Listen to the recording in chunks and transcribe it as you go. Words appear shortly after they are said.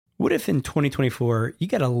What if in 2024, you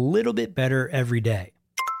get a little bit better every day?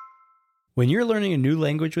 When you're learning a new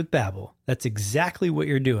language with Babbel, that's exactly what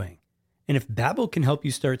you're doing. And if Babbel can help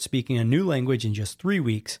you start speaking a new language in just 3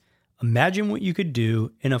 weeks, imagine what you could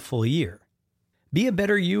do in a full year. Be a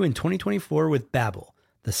better you in 2024 with Babbel,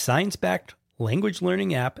 the science-backed language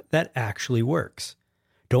learning app that actually works.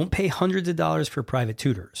 Don't pay hundreds of dollars for private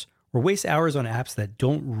tutors or waste hours on apps that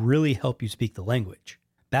don't really help you speak the language.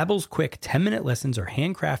 Babbel's quick 10-minute lessons are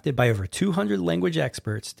handcrafted by over 200 language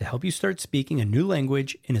experts to help you start speaking a new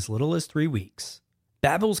language in as little as 3 weeks.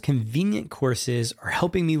 Babbel's convenient courses are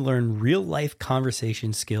helping me learn real-life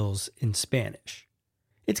conversation skills in Spanish.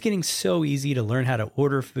 It's getting so easy to learn how to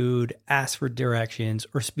order food, ask for directions,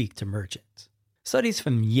 or speak to merchants. Studies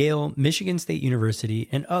from Yale, Michigan State University,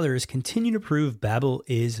 and others continue to prove Babbel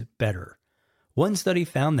is better. One study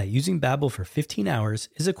found that using Babbel for 15 hours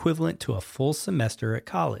is equivalent to a full semester at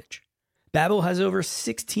college. Babbel has over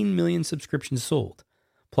 16 million subscriptions sold.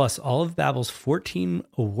 Plus, all of Babbel's 14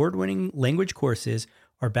 award-winning language courses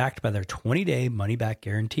are backed by their 20-day money-back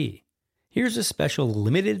guarantee. Here's a special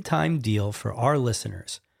limited-time deal for our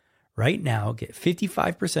listeners. Right now, get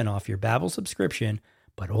 55% off your Babbel subscription,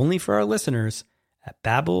 but only for our listeners at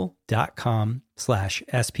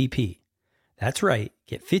babbel.com/SPP. That's right.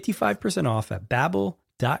 Get 55% off at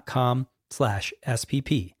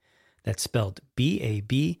babbel.com/SPP. That's spelled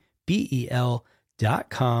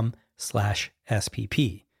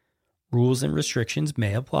BABBEL.com/SPP. Rules and restrictions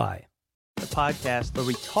may apply. The podcast where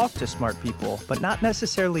we talk to smart people, but not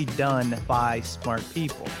necessarily done by smart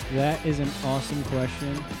people. That is an awesome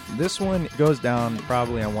question. This one goes down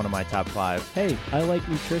probably on one of my top 5. Hey, I like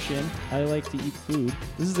nutrition. I like to eat food.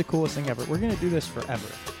 This is the coolest thing ever. We're going to do this forever.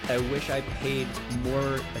 I wish I paid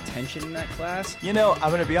more attention in that class. You know, I'm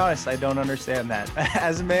going to be honest, I don't understand that.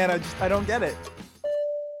 As a man, I don't get it.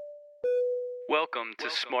 Welcome to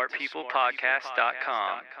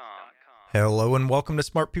smartpeoplepodcast.com. Hello and welcome to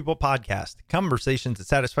Smart People Podcast, conversations that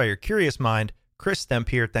satisfy your curious mind. Chris Stemp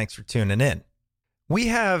here. Thanks for tuning in. We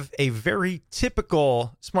have a very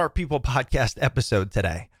typical Smart People Podcast episode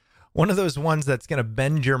today. One of those ones that's going to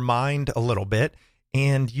bend your mind a little bit,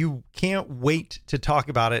 and you can't wait to talk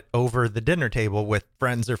about it over the dinner table with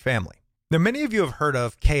friends or family. Now, many of you have heard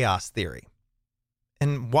of chaos theory,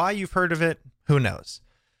 and why you've heard of it, who knows?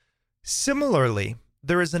 Similarly,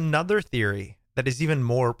 there is another theory that is even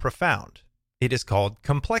more profound. It is called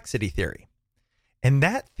complexity theory. And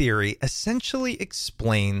that theory essentially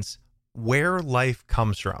explains where life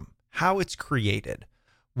comes from, how it's created,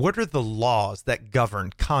 what are the laws that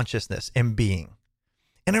govern consciousness and being.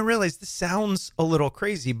 And I realize this sounds a little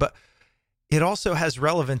crazy, but it also has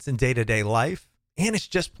relevance in day-to-day life, and it's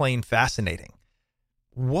just plain fascinating.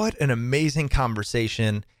 What an amazing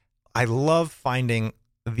conversation. I love finding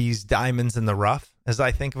these diamonds in the rough, as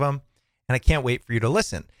I think of them. And I can't wait for you to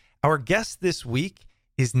listen. Our guest this week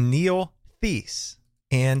is Neil Theise.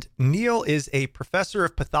 And Neil is a professor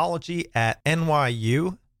of pathology at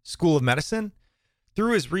NYU School of Medicine.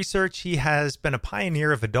 Through his research, he has been a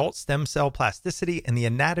pioneer of adult stem cell plasticity and the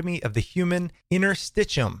anatomy of the human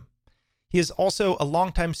interstitium. He is also a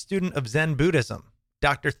longtime student of Zen Buddhism.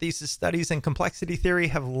 Dr. Theise's studies in complexity theory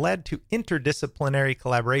have led to interdisciplinary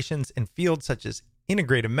collaborations in fields such as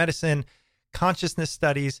integrative medicine, consciousness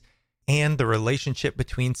studies, and the relationship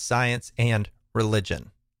between science and religion.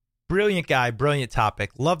 Brilliant guy, brilliant topic.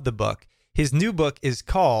 Love the book. His new book is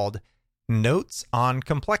called Notes on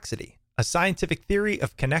Complexity, a scientific theory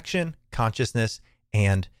of connection, consciousness,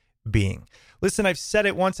 and being. Listen, I've said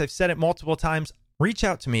it once. I've said it multiple times. Reach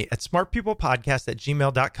out to me at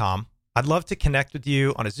smartpeoplepodcast@gmail.com. I'd love to connect with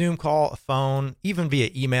you on a Zoom call, a phone, even via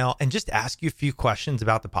email, and just ask you a few questions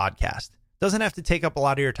about the podcast. Doesn't have to take up a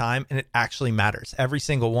lot of your time, and it actually matters. Every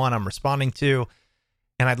single one I'm responding to,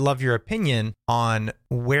 and I'd love your opinion on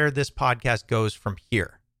where this podcast goes from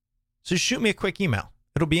here. So shoot me a quick email.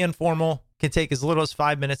 It'll be informal. Can take as little as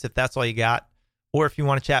 5 minutes if that's all you got, or if you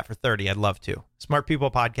want to chat for 30, I'd love to.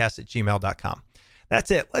 smartpeoplepodcast@gmail.com. That's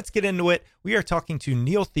it. Let's get into it. We are talking to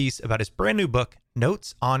Neil Theise about his brand new book,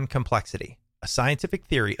 Notes on Complexity, a scientific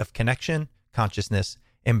theory of connection, consciousness,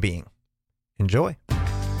 and being. Enjoy.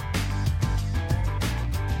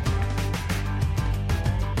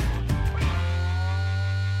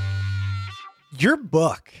 Your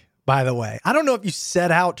book, by the way, I don't know if you set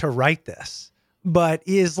out to write this, but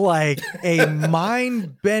is like a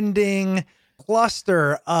mind-bending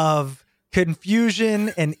cluster of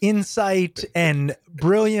confusion and insight and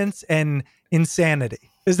brilliance and insanity.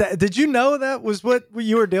 Did you know that was what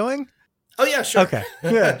you were doing? Oh, yeah, sure. Okay,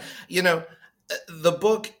 good. You know, the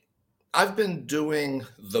book, I've been doing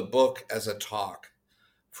the book as a talk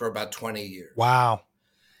for about 20 years. Wow.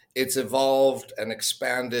 it's evolved and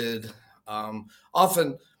expanded.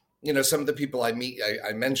 Often, some of the people I meet,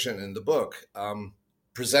 I mention in the book,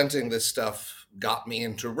 presenting this stuff got me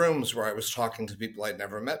into rooms where I was talking to people I'd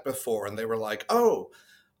never met before, and they were like, "Oh,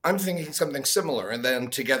 I'm thinking something similar." And then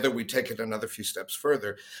together we take it another few steps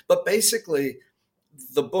further. But basically,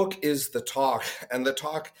 the book is the talk, and the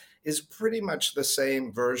talk is pretty much the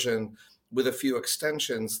same version with a few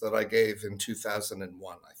extensions that I gave in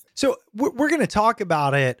 2001, I think. So we're going to talk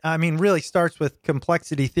about it. I mean, really starts with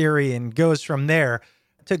complexity theory and goes from there.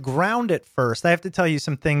 To ground it first, I have to tell you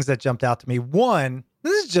some things that jumped out to me. One,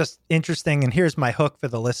 this is just interesting, and here's my hook for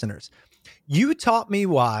the listeners. You taught me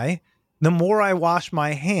why the more I wash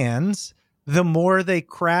my hands, the more they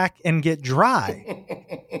crack and get dry.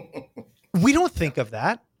 We don't think of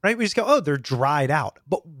that, right? We just go, oh, they're dried out.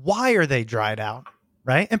 But why are they dried out,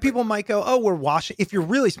 right? And people might go, oh, we're washing. If you're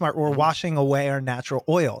really smart, we're washing away our natural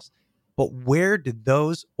oils. But where did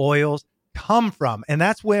those oils come from? And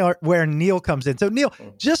that's where Neil comes in. So Neil,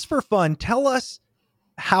 just for fun, tell us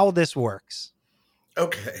how this works.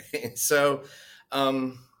 Okay. So,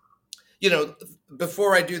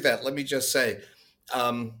 before I do that, let me just say,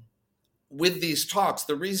 with these talks,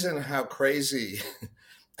 the reason how crazy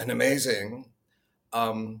and amazing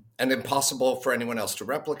and impossible for anyone else to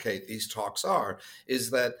replicate these talks are,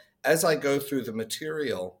 is that as I go through the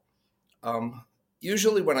material,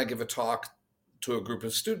 usually when I give a talk to a group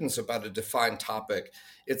of students about a defined topic,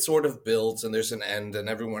 it sort of builds and there's an end and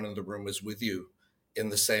everyone in the room is with you in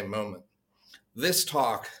the same moment. This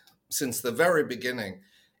talk, since the very beginning,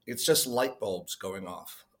 it's just light bulbs going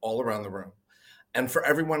off all around the room. And for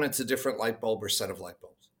everyone, it's a different light bulb or set of light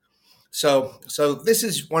bulbs. So this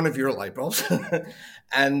is one of your light bulbs,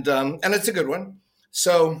 and it's a good one.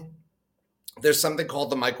 So there's something called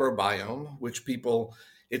the microbiome, which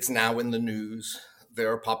it's now in the news.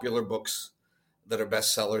 There are popular books that are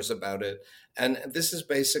bestsellers about it. And this is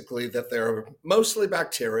basically that there are mostly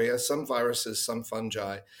bacteria, some viruses, some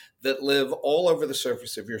fungi that live all over the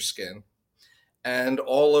surface of your skin and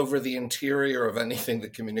all over the interior of anything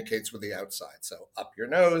that communicates with the outside. So up your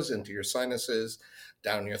nose, into your sinuses,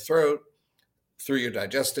 down your throat, through your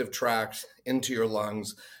digestive tract, into your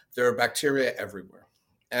lungs. There are bacteria everywhere.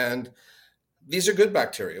 And these are good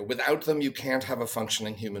bacteria. Without them, you can't have a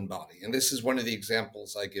functioning human body. And this is one of the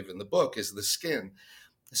examples I give in the book, is the skin.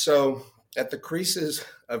 So at the creases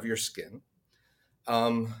of your skin,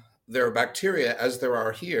 there are bacteria, as there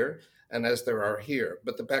are here and as there are here.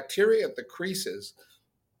 But the bacteria at the creases,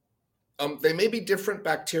 they may be different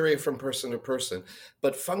bacteria from person to person,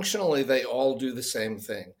 but functionally they all do the same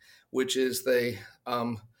thing, which is they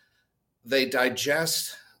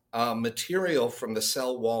digest material from the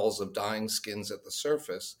cell walls of dying skins at the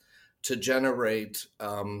surface to generate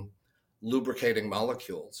lubricating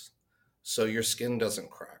molecules so your skin doesn't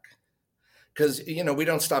crack. Because, we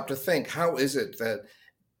don't stop to think, how is it that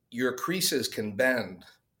your creases can bend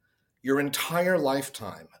your entire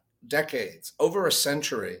lifetime, decades, over a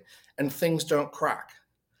century, and things don't crack?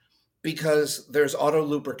 Because there's auto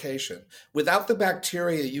lubrication. Without the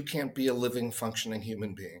bacteria, you can't be a living, functioning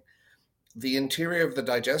human being. The interior of the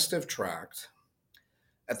digestive tract,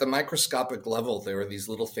 at the microscopic level, there are these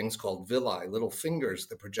little things called villi, little fingers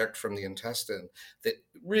that project from the intestine that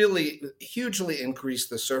really hugely increase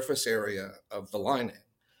the surface area of the lining.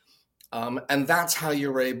 And that's how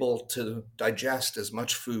you're able to digest as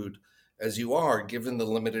much food as you are, given the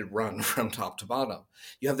limited run from top to bottom.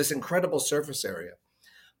 You have this incredible surface area.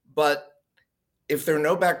 But if there are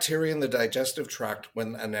no bacteria in the digestive tract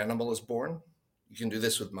when an animal is born, you can do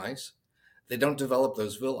this with mice, they don't develop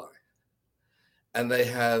those villi. And they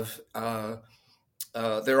have,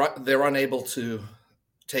 they're unable to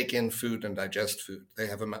take in food and digest food. They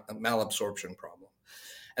have a malabsorption problem.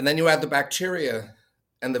 And then you add the bacteria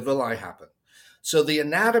and the villi happen. So the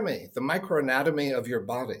anatomy, the microanatomy of your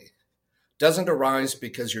body doesn't arise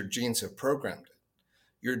because your genes have programmed it.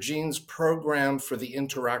 Your genes programmed for the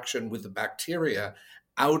interaction with the bacteria,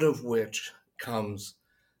 out of which comes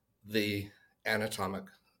the anatomic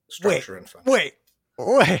structure and function. Wait,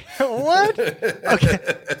 what? Okay,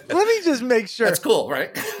 let me just make sure. That's cool,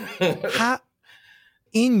 right?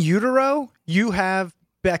 In utero, you have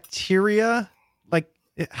bacteria? Like,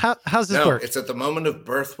 how's this work? It's at the moment of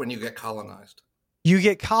birth when you get colonized. You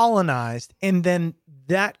get colonized, and then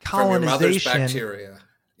that colonization from your mother's bacteria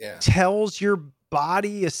tells your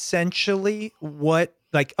body essentially what,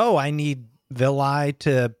 like, oh, I need villi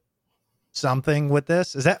to something with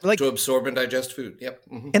this. Is that like to absorb and digest food? Yep.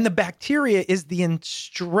 Mm-hmm. And the bacteria is the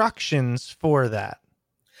instructions for that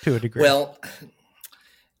to a degree. Well,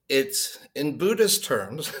 It's in Buddhist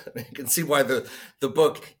terms, you can see why the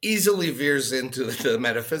book easily veers into the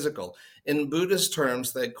metaphysical. In Buddhist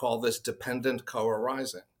terms, they call this dependent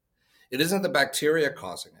co-arising. It isn't the bacteria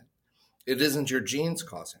causing it. It isn't your genes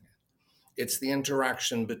causing it. It's the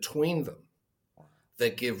interaction between them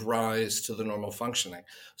that give rise to the normal functioning.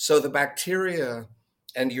 So the bacteria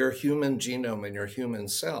and your human genome and your human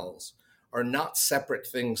cells are not separate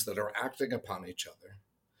things that are acting upon each other.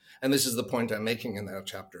 And this is the point I'm making in that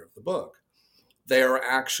chapter of the book. They are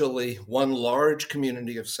actually one large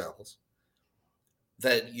community of cells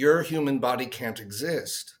that your human body can't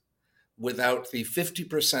exist without the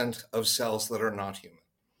 50% of cells that are not human.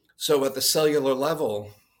 So at the cellular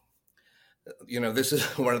level, this is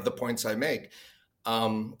one of the points I make.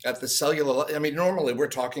 At the cellular, normally we're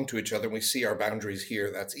talking to each other and we see our boundaries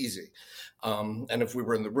here. That's easy. And if we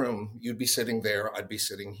were in the room, you'd be sitting there, I'd be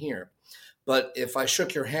sitting here. But if I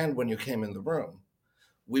shook your hand when you came in the room,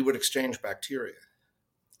 we would exchange bacteria.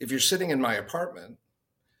 If you're sitting in my apartment,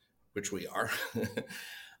 which we are,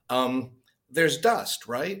 there's dust,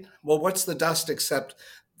 right? Well, what's the dust except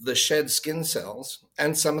the shed skin cells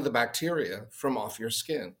and some of the bacteria from off your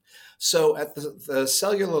skin? So at the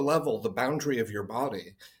cellular level, the boundary of your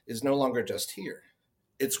body is no longer just here.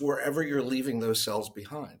 It's wherever you're leaving those cells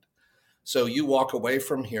behind. So you walk away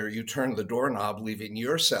from here, you turn the doorknob, leaving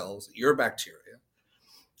your cells, your bacteria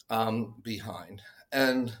behind.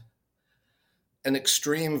 And an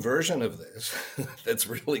extreme version of this that's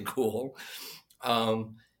really cool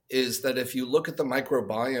is that if you look at the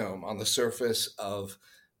microbiome on the surface of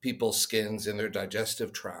people's skins in their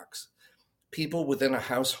digestive tracts, people within a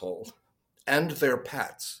household and their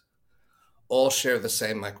pets all share the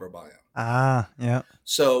same microbiome. Yeah.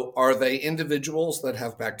 So are they individuals that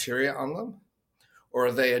have bacteria on them? Or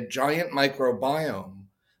are they a giant microbiome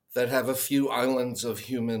that have a few islands of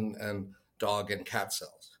human and dog and cat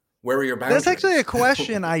cells? Where are your boundaries? That's actually a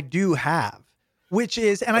question I do have, which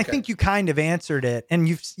is, and I think you kind of answered it, and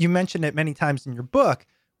you mentioned it many times in your book,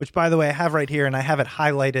 which, by the way, I have right here, and I have it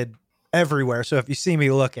highlighted everywhere. So if you see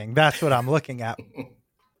me looking, that's what I'm looking at.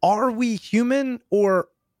 Are we human, or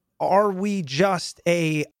are we just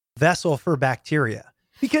a vessel for bacteria?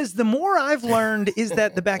 Because the more I've learned is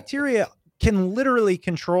that the bacteria can literally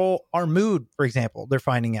control our mood, for example, they're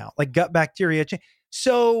finding out, like gut bacteria.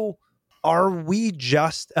 So are we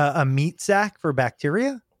just a meat sack for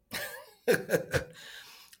bacteria?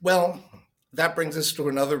 Well, that brings us to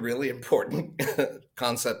another really important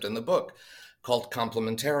concept in the book called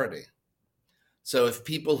complementarity. So if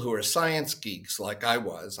people who are science geeks like I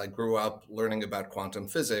grew up learning about quantum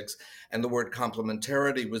physics, and the word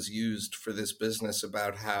complementarity was used for this business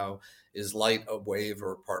about how is light a wave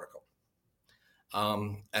or a particle.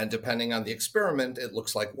 And depending on the experiment, it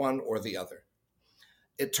looks like one or the other.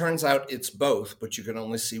 It turns out it's both, but you can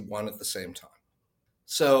only see one at the same time.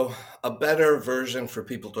 So a better version for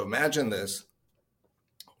people to imagine this,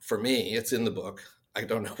 for me, it's in the book. I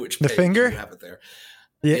don't know which page the finger? You have it there.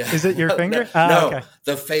 Yeah. Is it your finger? No, okay.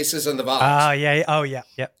 The faces and the vase. Yeah. Oh, yeah.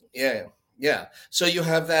 Yep. Yeah. So you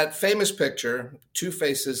have that famous picture, two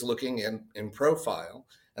faces looking in profile,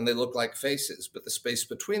 and they look like faces, but the space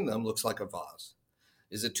between them looks like a vase.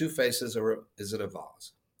 Is it two faces or is it a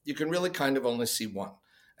vase? You can really kind of only see one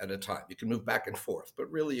at a time. You can move back and forth,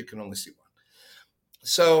 but really you can only see one.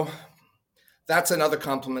 So that's another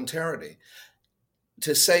complementarity.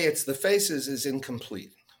 To say it's the faces is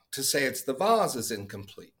incomplete. To say it's the vase is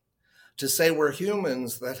incomplete. To say we're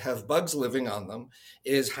humans that have bugs living on them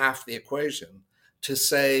is half the equation. To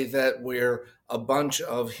say that we're a bunch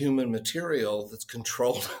of human material that's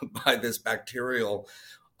controlled by this bacterial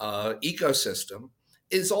ecosystem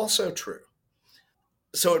is also true.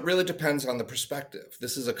 So it really depends on the perspective.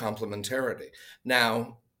 This is a complementarity.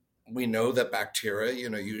 Now, we know that bacteria,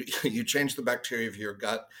 you change the bacteria of your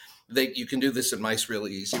gut. You can do this in mice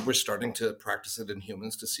really easy. We're starting to practice it in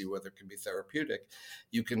humans to see whether it can be therapeutic.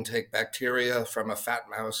 You can take bacteria from a fat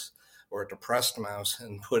mouse or a depressed mouse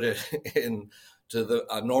and put it into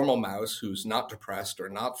a normal mouse who's not depressed or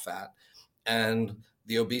not fat, and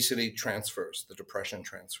the obesity transfers, the depression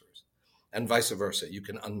transfers, and vice versa. You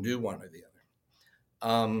can undo one or the other.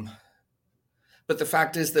 But the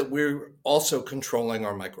fact is that we're also controlling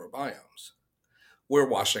our microbiomes. We're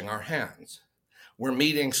washing our hands. We're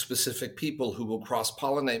meeting specific people who will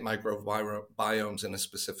cross-pollinate microbiomes in a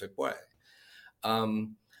specific way.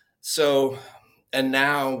 And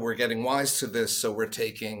now we're getting wise to this, so we're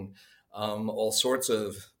taking all sorts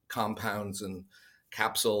of compounds and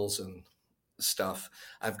capsules and stuff.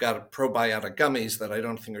 I've got probiotic gummies that I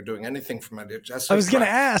don't think are doing anything for my digestive. I was going to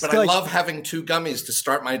ask, but I love having two gummies to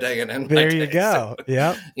start my day and end my day. There you go.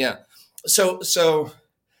 So, yeah. So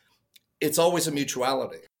it's always a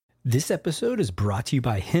mutuality. This episode is brought to you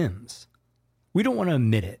by Hims. We don't want to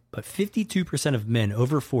admit it, but 52% of men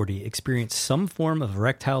over 40 experience some form of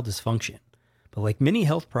erectile dysfunction. But like many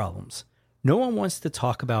health problems, no one wants to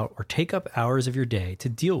talk about or take up hours of your day to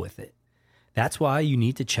deal with it. That's why you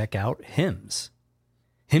need to check out Hims.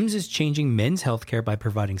 Hims is changing men's healthcare by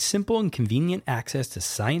providing simple and convenient access to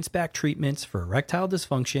science-backed treatments for erectile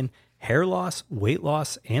dysfunction, hair loss, weight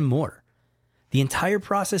loss, and more. The entire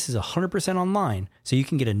process is 100% online, so you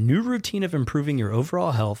can get a new routine of improving your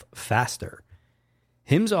overall health faster.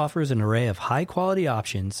 Hims offers an array of high-quality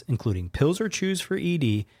options, including pills or chews for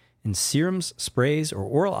ED, and serums, sprays, or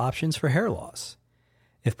oral options for hair loss.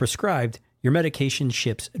 If prescribed, your medication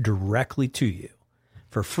ships directly to you,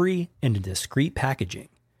 for free and in discreet packaging.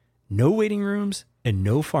 No waiting rooms and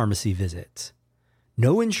no pharmacy visits.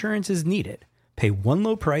 No insurance is needed. Pay one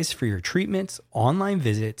low price for your treatments, online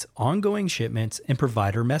visits, ongoing shipments, and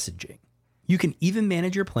provider messaging. You can even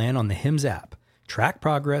manage your plan on the Hims app, track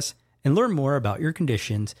progress, and learn more about your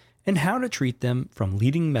conditions and how to treat them from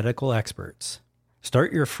leading medical experts.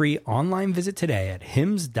 Start your free online visit today at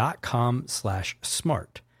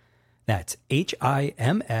hims.com/smart. That's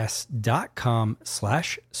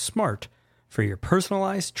HIMS.com/smart for your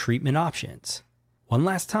personalized treatment options. One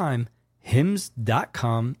last time,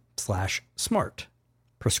 hims.com/smart.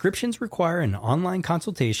 Prescriptions require an online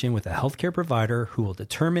consultation with a healthcare provider who will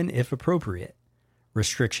determine if appropriate.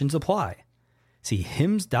 Restrictions apply. See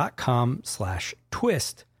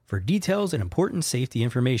hims.com/twist for details and important safety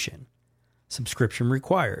information. Subscription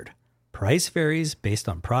required. Price varies based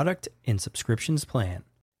on product and subscriptions plan.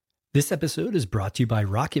 This episode is brought to you by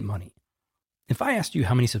Rocket Money. If I asked you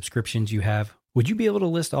how many subscriptions you have, would you be able to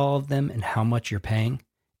list all of them and how much you're paying?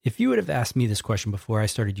 If you would have asked me this question before I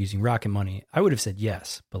started using Rocket Money, I would have said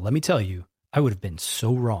yes, but let me tell you, I would have been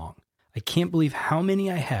so wrong. I can't believe how many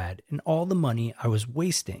I had and all the money I was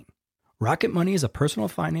wasting. Rocket Money is a personal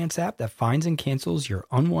finance app that finds and cancels your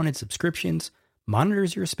unwanted subscriptions,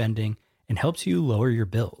 monitors your spending, and helps you lower your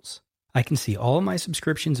bills. I can see all of my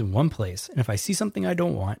subscriptions in one place, and if I see something I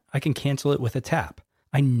don't want, I can cancel it with a tap.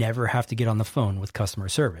 I never have to get on the phone with customer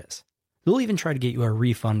service. They'll even try to get you a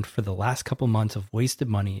refund for the last couple months of wasted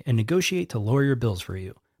money and negotiate to lower your bills for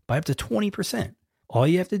you by up to 20%. All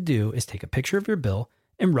you have to do is take a picture of your bill,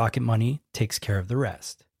 and Rocket Money takes care of the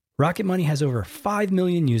rest. Rocket Money has over 5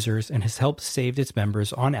 million users and has helped save its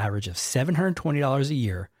members on average of $720 a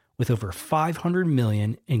year with over 500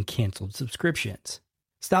 million in canceled subscriptions.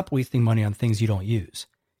 Stop wasting money on things you don't use.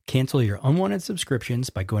 Cancel your unwanted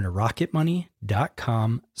subscriptions by going to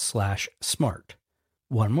rocketmoney.com/smart.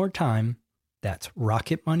 One more time, that's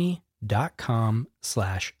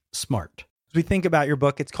rocketmoney.com/smart. As we think about your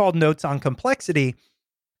book, it's called Notes on Complexity,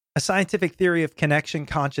 a scientific theory of connection,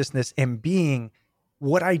 consciousness, and being.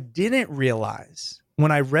 What I didn't realize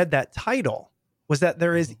when I read that title was that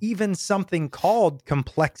there is even something called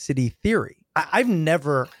complexity theory. I've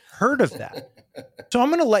never heard of that. So I'm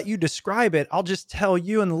going to let you describe it. I'll just tell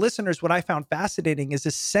you and the listeners what I found fascinating is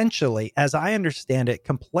essentially, as I understand it,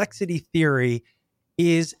 complexity theory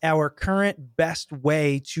is our current best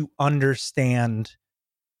way to understand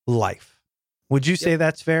life. Would you say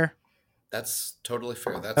that's fair? That's totally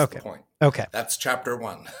fair. That's Okay. the point. Okay. That's chapter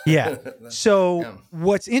 1. Yeah. So Yeah.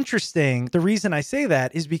 what's interesting, the reason I say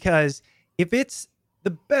that is because if it's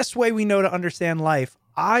the best way we know to understand life,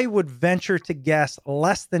 I would venture to guess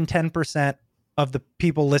less than 10% of the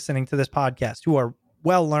people listening to this podcast who are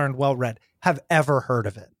well-learned, well-read, have ever heard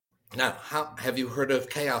of it. Now, how have you heard of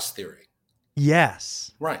chaos theory?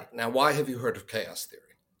 Yes. Right. Now, why have you heard of chaos theory?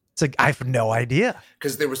 It's like, I have no idea.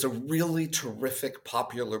 Because there was a really terrific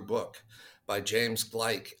popular book by James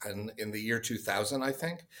Gleick in the year 2000, I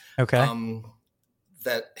think, Okay.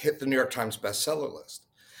 that hit the New York Times bestseller list.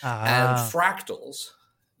 Ah. And fractals,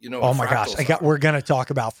 you know. Oh what my gosh. fractals are. We're going to talk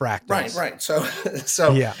about fractals. Right. So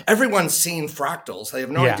Yeah. everyone's seen fractals. They have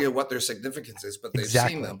no Yeah. idea what their significance is, but they've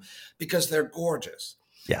Exactly. seen them because they're gorgeous.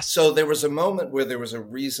 Yes. So there was a moment where there was a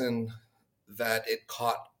reason that it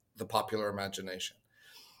caught the popular imagination.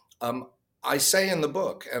 I say in the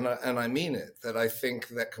book, and I mean it, that I think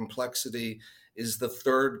that complexity is the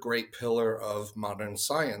third great pillar of modern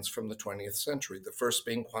science from the 20th century, the first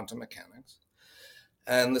being quantum mechanics,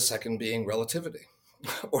 and the second being relativity,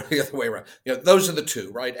 or the other way around. You know, those are the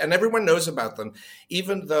two, right? And everyone knows about them,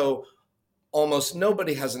 even though almost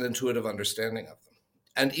nobody has an intuitive understanding of them.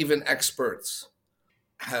 And even experts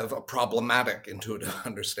have a problematic intuitive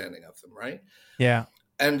understanding of them, right? Yeah.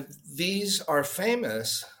 And these are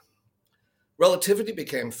famous. Relativity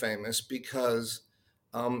became famous because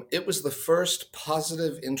it was the first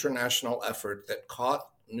positive international effort that caught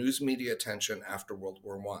news media attention after World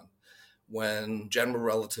War I, when general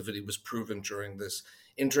relativity was proven during this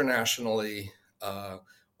internationally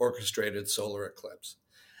orchestrated solar eclipse.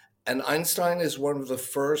 And Einstein is one of the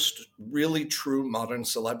first really true modern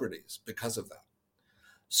celebrities because of that.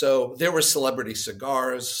 So there were celebrity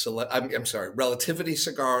cigars, relativity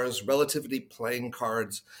cigars, relativity playing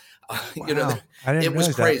cards. Wow. I didn't it was realize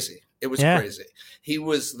that. crazy. It was Yeah. crazy. He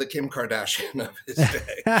was the Kim Kardashian of his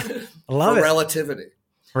day Love for it. relativity.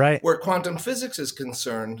 Right. Where quantum physics is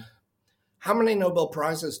concerned, how many Nobel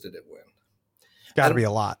Prizes did it win? Got to And- be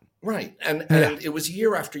a lot. Right. And Yeah. it was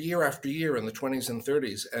year after year after year in the 20s and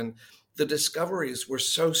 30s. And the discoveries were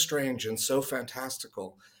so strange and so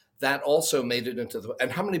fantastical that also made it into the.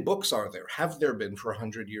 And how many books are there? Have there been for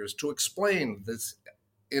 100 years to explain this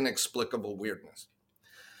inexplicable weirdness?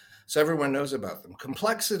 So everyone knows about them.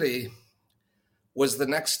 Complexity was the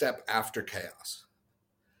next step after chaos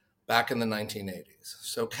back in the 1980s.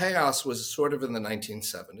 So chaos was sort of in the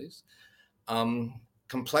 1970s.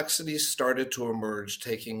 Complexity started to emerge,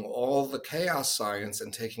 taking all the chaos science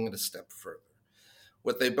and taking it a step further.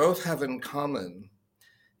 What they both have in common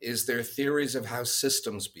is their theories of how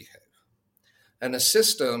systems behave. And a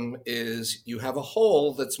system is you have a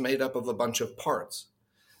whole that's made up of a bunch of parts.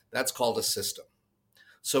 That's called a system.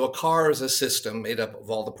 So a car is a system made up of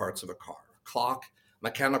all the parts of a car.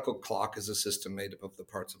 Mechanical clock is a system made up of the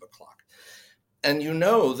parts of a clock. And you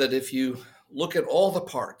know that if you look at all the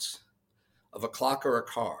parts of a clock or a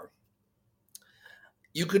car,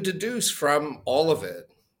 you could deduce from all of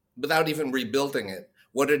it, without even rebuilding it,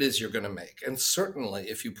 what it is you're going to make. And certainly,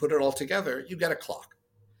 if you put it all together, you get a clock.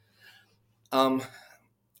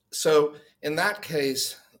 So in that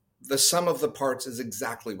case, the sum of the parts is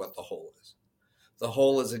exactly what the whole is. The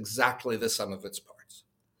whole is exactly the sum of its parts,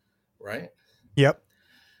 right? Yep.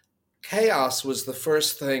 Chaos was the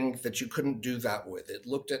first thing that you couldn't do that with. It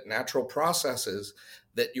looked at natural processes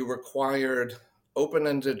that you required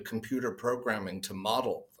open-ended computer programming to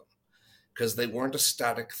model them because they weren't a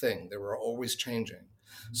static thing. They were always changing.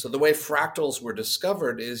 So the way fractals were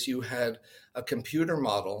discovered is you had a computer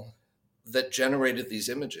model that generated these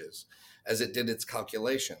images as it did its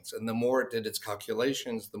calculations. And the more it did its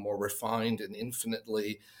calculations, the more refined and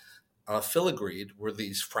infinitely filigreed were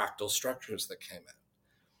these fractal structures that came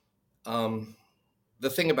in. The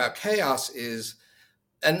thing about chaos is,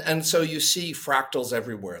 and so you see fractals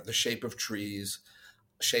everywhere, the shape of trees,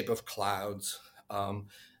 shape of clouds,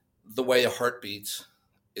 the way a heart beats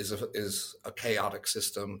is a chaotic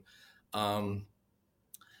system. The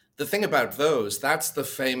thing about those, that's the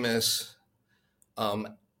famous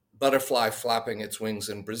butterfly flapping its wings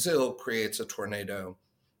in Brazil creates a tornado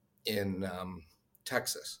in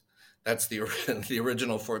Texas. That's the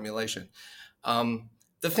original formulation.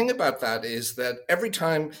 The thing about that is that every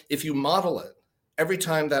time, if you model it, every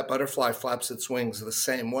time that butterfly flaps its wings the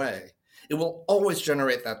same way, it will always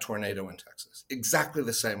generate that tornado in Texas, exactly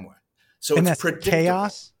the same way. So And it's that's predictable.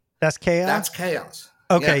 chaos? That's chaos? That's chaos.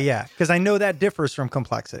 Okay, yeah. Because I know that differs from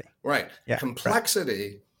complexity. Right. Yeah,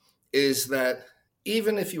 Complexity is that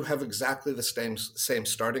even if you have exactly the same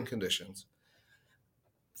starting conditions,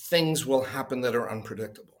 things will happen that are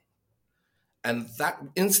unpredictable. And that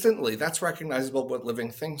instantly, that's recognizable what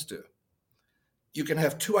living things do. You can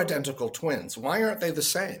have two identical twins. Why aren't they the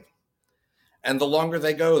same? And the longer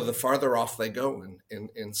they go, the farther off they go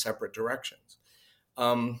in separate directions.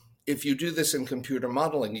 If you do this in computer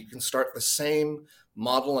modeling, you can start the same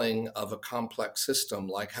modeling of a complex system,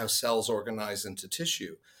 like how cells organize into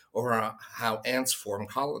tissue, or how ants form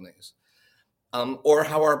colonies, or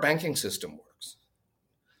how our banking system works.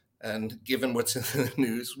 And given what's in the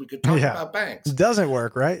news, we could talk about banks. It doesn't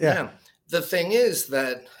work, right? Yeah. The thing is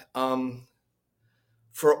that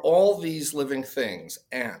for all these living things,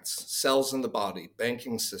 ants, cells in the body,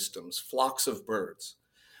 banking systems, flocks of birds,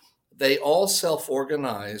 they all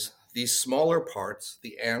self-organize these smaller parts,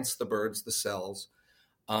 the ants, the birds, the cells,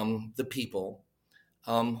 the people,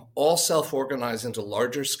 all self-organize into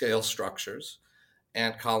larger scale structures,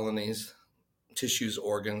 ant colonies, tissues,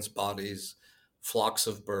 organs, bodies, flocks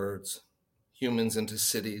of birds, humans into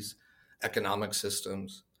cities, economic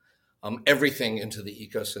systems, everything into the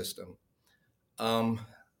ecosystem.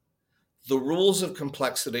 The rules of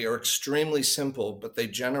complexity are extremely simple, but they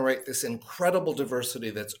generate this incredible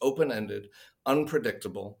diversity that's open-ended,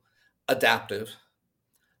 unpredictable, adaptive.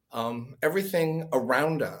 Everything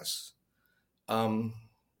around us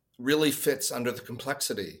really fits under the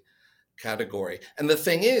complexity category. And the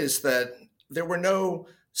thing is that there were no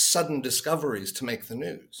sudden discoveries to make the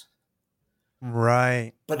news.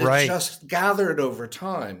 Right. But it just gathered over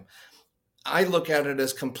time. I look at it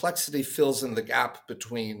as complexity fills in the gap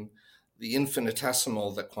between the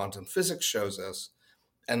infinitesimal that quantum physics shows us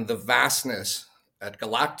and the vastness at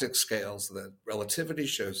galactic scales that relativity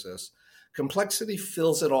shows us, complexity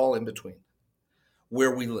fills it all in between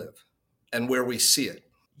where we live and where we see it.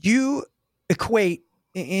 You equate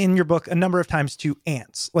in your book a number of times to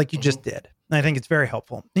ants, like you just did. And I think it's very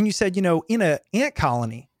helpful. And you said, in an ant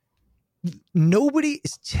colony, nobody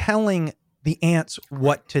is telling the ants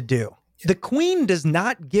what to do. The queen does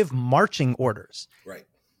not give marching orders. Right.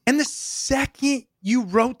 And the second you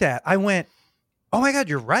wrote that, I went, oh my God,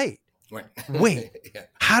 you're right. Right. Wait, Yeah.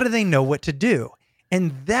 how do they know what to do?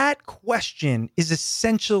 And that question is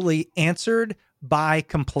essentially answered by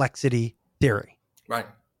complexity theory. Right.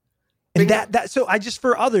 And Bingo. so I just,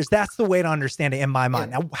 for others, that's the way to understand it in my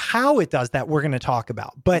mind. Yeah. Now, how it does that, we're going to talk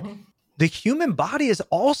about. But the human body is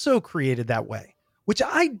also created that way, which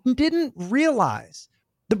I didn't realize.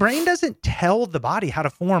 The brain doesn't tell the body how to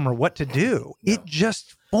form or what to do. No. It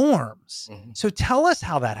just forms. So tell us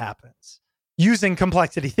how that happens using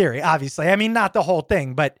complexity theory, obviously. I mean, not the whole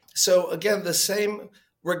thing, but. So again, the same,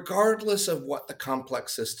 regardless of what the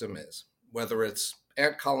complex system is, whether it's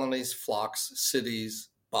ant colonies, flocks, cities,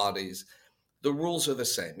 bodies, the rules are the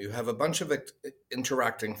same. You have a bunch of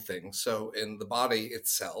interacting things. So in the body,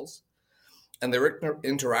 it's cells, and they're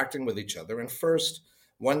interacting with each other. And first,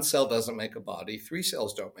 one cell doesn't make a body. 3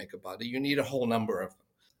 cells don't make a body. You need a whole number of them.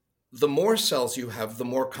 The more cells you have, the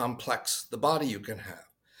more complex the body you can have.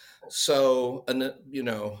 So,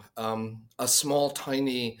 a small,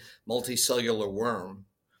 tiny multicellular worm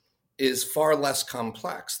is far less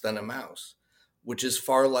complex than a mouse, which is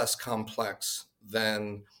far less complex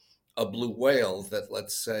than a blue whale that,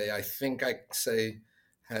 let's say,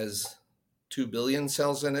 has 2 billion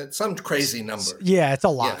cells in it, some crazy number. Yeah, it's a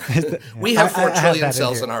lot. Yeah. We have 4 trillion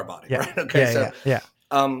cells in our body, yeah. right? Okay, yeah.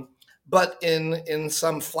 But in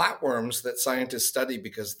some flatworms that scientists study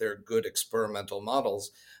because they're good experimental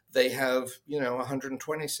models, they have,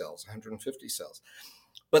 120 cells, 150 cells.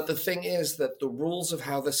 But the thing is that the rules of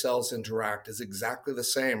how the cells interact is exactly the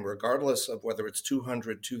same, regardless of whether it's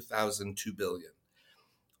 200, 2,000, 2 billion.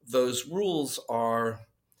 Those rules are,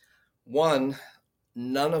 one,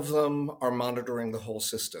 none of them are monitoring the whole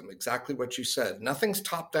system. Exactly what you said. Nothing's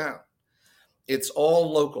top down. It's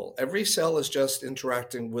all local. Every cell is just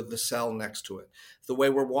interacting with the cell next to it. The way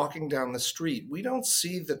we're walking down the street, we don't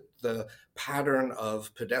see the pattern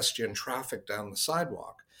of pedestrian traffic down the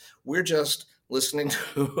sidewalk. We're just listening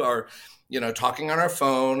to our, talking on our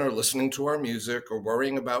phone or listening to our music or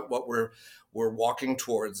worrying about what we're walking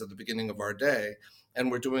towards at the beginning of our day. And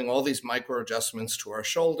we're doing all these micro adjustments to our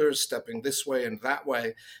shoulders, stepping this way and that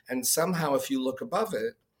way. And somehow, if you look above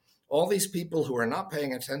it, all these people who are not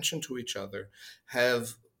paying attention to each other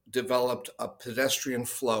have developed a pedestrian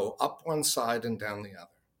flow up one side and down the other.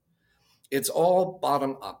 It's all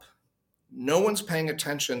bottom up. No one's paying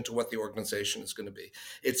attention to what the organization is going to be.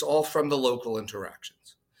 It's all from the local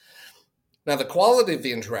interactions. Now, the quality of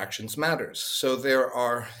the interactions matters. So there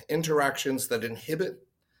are interactions that inhibit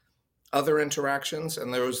other interactions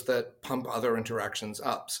and those that pump other interactions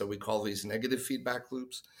up. So we call these negative feedback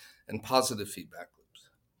loops and positive feedback loops.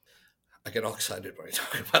 I get all excited when I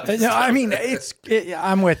talk about this. No, I mean,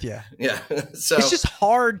 I'm with you. Yeah. So it's just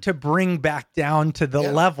hard to bring back down to the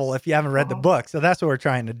level if you haven't read the book. So that's what we're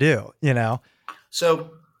trying to do,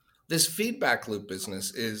 So this feedback loop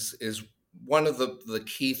business is one of the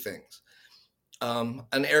key things.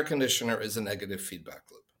 An air conditioner is a negative feedback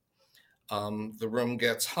loop. The room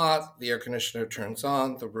gets hot, the air conditioner turns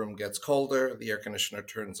on. The room gets colder, the air conditioner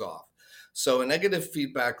turns off. So a negative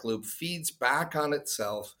feedback loop feeds back on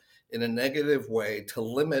itself in a negative way to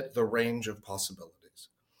limit the range of possibilities.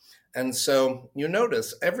 And so you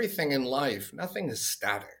notice everything in life, nothing is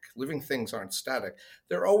static. Living things aren't static.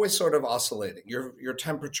 They're always sort of oscillating. Your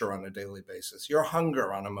temperature on a daily basis, your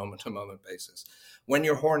hunger on a moment-to-moment basis, when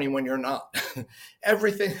you're horny, when you're not.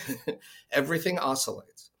 everything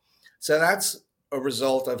oscillates. So that's a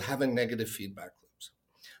result of having negative feedback loops.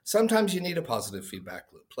 Sometimes you need a positive feedback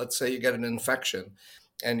loop. Let's say you get an infection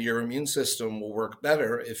and your immune system will work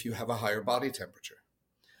better if you have a higher body temperature.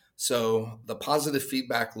 So the positive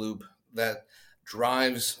feedback loop that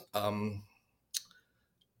drives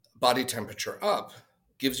body temperature up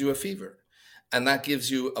gives you a fever. And that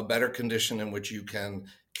gives you a better condition in which you can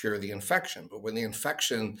cure the infection. But when the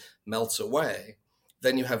infection melts away,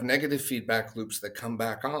 then you have negative feedback loops that come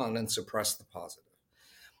back on and suppress the positive.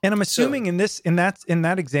 And I'm assuming in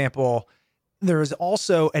that example, there is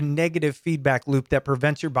also a negative feedback loop that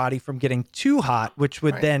prevents your body from getting too hot, which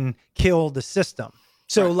would then kill the system.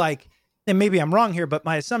 So and maybe I'm wrong here, but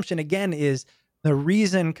my assumption again is the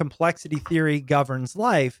reason complexity theory governs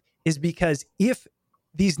life is because if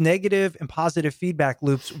these negative and positive feedback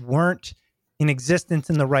loops weren't in existence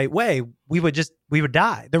in the right way, we would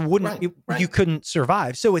die. There wouldn't, you couldn't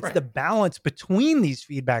survive. So it's the balance between these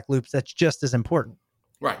feedback loops that's just as important.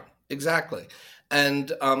 Right, exactly.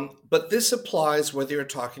 And, but this applies whether you're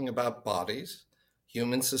talking about bodies,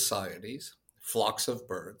 human societies, flocks of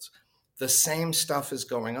birds. The same stuff is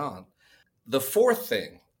going on. The fourth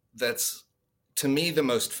thing that's, to me, the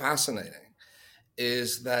most fascinating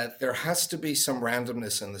is that there has to be some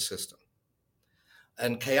randomness in the system.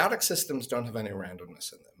 And chaotic systems don't have any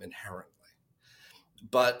randomness in them inherently.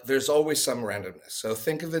 But there's always some randomness. So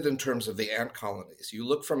think of it in terms of the ant colonies. You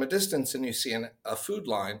look from a distance and you see a food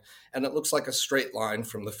line, and it looks like a straight line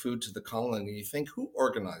from the food to the colony. You think, who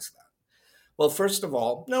organized that? Well, first of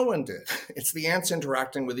all, no one did. It's the ants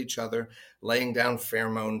interacting with each other, laying down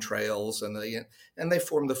pheromone trails, and they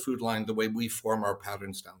form the food line the way we form our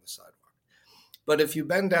patterns down the sidewalk. But if you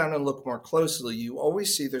bend down and look more closely, you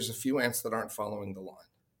always see there's a few ants that aren't following the line.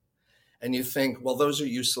 And you think, well, those are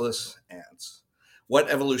useless ants. What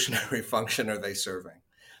evolutionary function are they serving?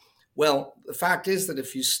 Well, the fact is that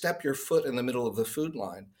if you step your foot in the middle of the food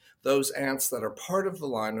line, those ants that are part of the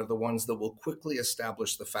line are the ones that will quickly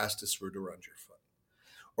establish the fastest route around your foot.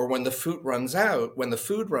 Or when the food runs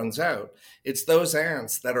out, it's those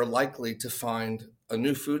ants that are likely to find a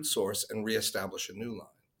new food source and reestablish a new line.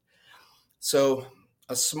 So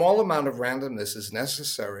a small amount of randomness is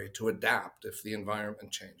necessary to adapt if the environment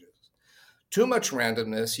changes. Too much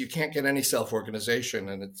randomness, you can't get any self-organization,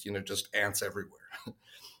 and it's just ants everywhere,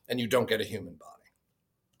 and you don't get a human body.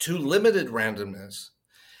 Too limited randomness,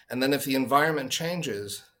 and then if the environment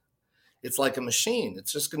changes, it's like a machine.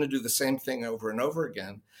 It's just going to do the same thing over and over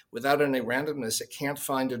again. Without any randomness, it can't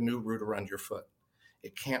find a new route around your foot.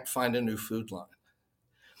 It can't find a new food line.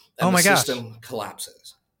 And the system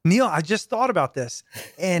collapses. Neil, I just thought about this,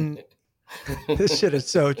 and this shit is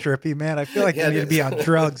so trippy, man. I feel like I need to be on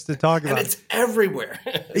drugs to talk about it. And it's everywhere.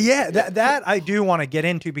 Yeah, that I do want to get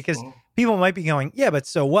into, because people might be going, yeah, but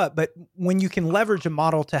so what? But when you can leverage a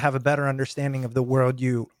model to have a better understanding of the world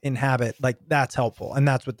you inhabit, like, that's helpful. And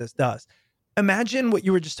that's what this does. Imagine what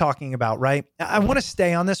you were just talking about, right? I want to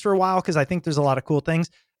stay on this for a while because I think there's a lot of cool things.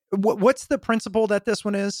 What's the principle that this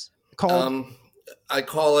one is called? I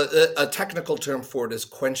call it, a technical term for it is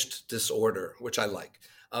quenched disorder, which I like.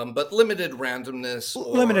 But limited randomness.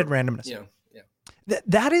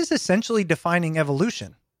 That is essentially defining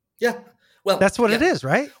evolution. Yeah. Well, that's what it is,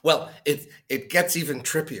 right? Well, it gets even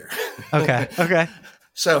trippier. Okay.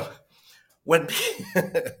 So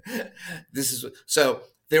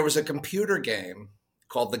there was a computer game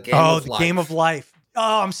called the Game of Life. Oh, the Game of Life.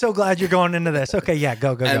 Oh, I'm so glad you're going into this. Okay, yeah,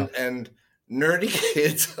 go. And nerdy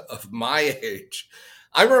kids of my age,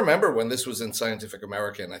 I remember when this was in Scientific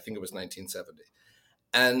American. I think it was 1970.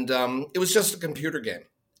 And it was just a computer game.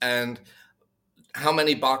 And how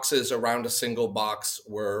many boxes around a single box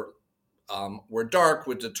were dark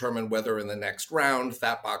would determine whether in the next round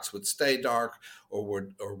that box would stay dark or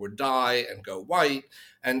would die and go white.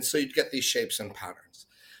 And so you'd get these shapes and patterns.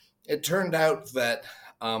 It turned out that,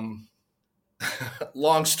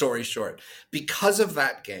 long story short, because of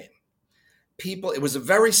that game, it was a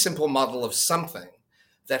very simple model of something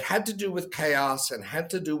that had to do with chaos and had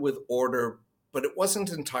to do with order, but it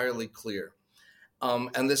wasn't entirely clear.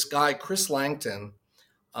 And this guy, Chris Langton,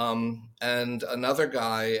 and another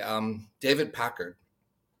guy, David Packard,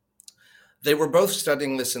 they were both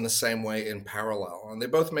studying this in the same way in parallel, and they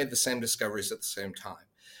both made the same discoveries at the same time,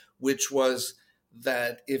 which was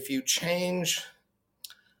that if you change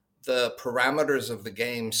the parameters of the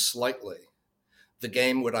game slightly, the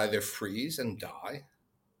game would either freeze and die,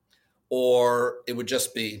 or it would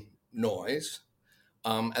just be noise.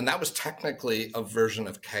 And that was technically a version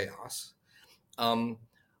of chaos.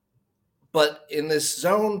 But in this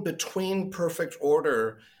zone between perfect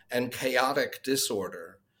order and chaotic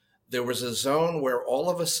disorder, there was a zone where all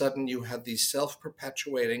of a sudden you had these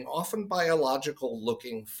self-perpetuating, often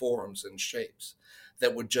biological-looking forms and shapes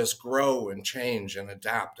that would just grow and change and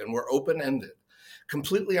adapt and were open-ended,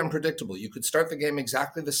 completely unpredictable. You could start the game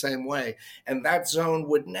exactly the same way, and that zone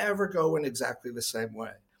would never go in exactly the same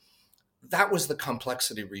way. That was the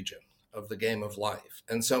complexity region of the Game of Life.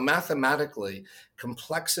 And so mathematically,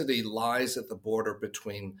 complexity lies at the border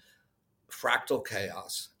between fractal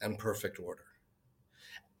chaos and perfect order.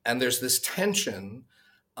 And there's this tension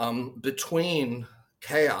between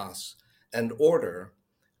chaos and order,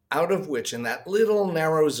 out of which, in that little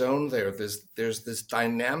narrow zone there's this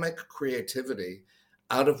dynamic creativity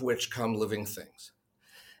out of which come living things.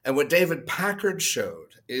 And what David Packard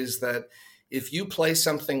showed is that if you play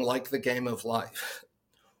something like the Game of Life,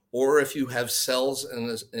 or if you have cells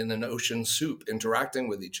in an ocean soup interacting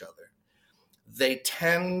with each other, they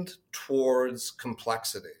tend towards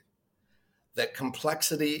complexity. That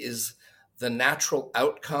complexity is the natural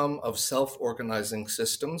outcome of self-organizing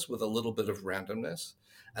systems with a little bit of randomness.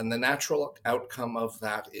 And the natural outcome of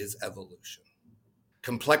that is evolution.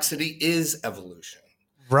 Complexity is evolution.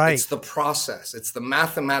 Right. It's the process. It's the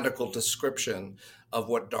mathematical description of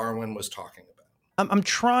what Darwin was talking about. I'm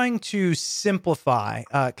trying to simplify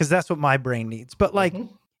because that's what my brain needs. But like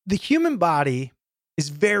the human body is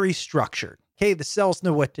very structured. Okay. The cells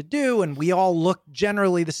know what to do, and we all look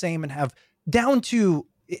generally the same and have, down to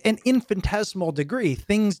an infinitesimal degree,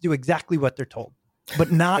 things do exactly what they're told,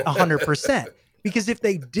 but not 100%. Because if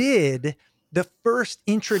they did, the first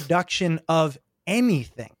introduction of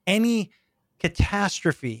anything, any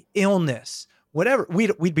catastrophe, illness, whatever,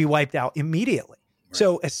 we'd be wiped out immediately. Right.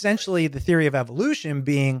 So essentially the theory of evolution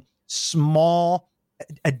being small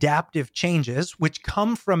adaptive changes, which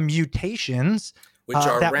come from mutations, which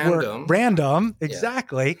are that random. Were random.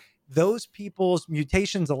 Exactly. Yeah. Those people's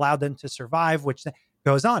mutations allowed them to survive, which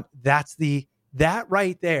goes on. That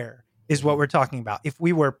right there is what we're talking about. If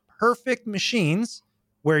we were perfect machines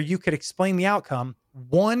where you could explain the outcome,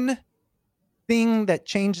 one thing that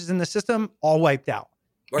changes in the system, all wiped out.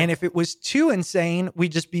 Right. And if it was too insane,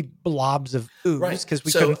 we'd just be blobs of ooze because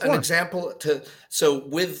we couldn't form. An example so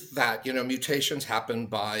with that, mutations happen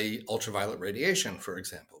by ultraviolet radiation, for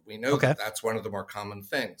example. We know that that's one of the more common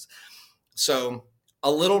things. So a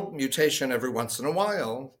little mutation every once in a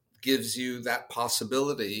while gives you that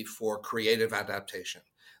possibility for creative adaptation.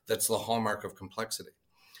 That's the hallmark of complexity.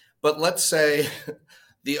 But let's say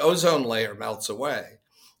the ozone layer melts away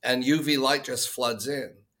and UV light just floods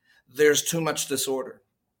in. There's too much disorder.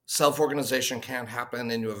 Self-organization can't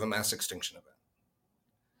happen and you have a mass extinction event.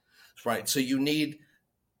 Right. So you need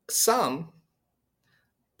some,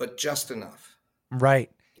 but just enough.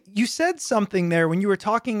 Right. You said something there when you were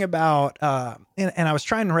talking about, and I was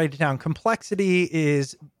trying to write it down, complexity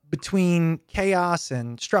is between chaos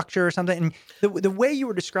and structure or something. And the way you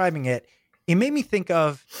were describing it, it made me think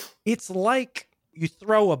of, it's like you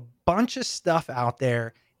throw a bunch of stuff out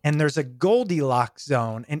there and there's a Goldilocks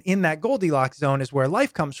zone. And in that Goldilocks zone is where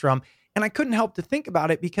life comes from. And I couldn't help to think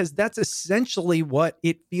about it because that's essentially what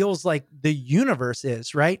it feels like the universe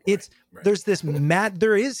is, right? There's this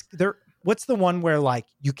what's the one where like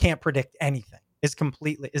you can't predict anything? Is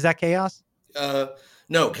that chaos?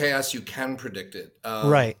 No, chaos, you can predict it.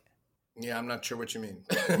 Right. Yeah, I'm not sure what you mean.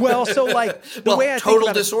 Well, so like the way I think total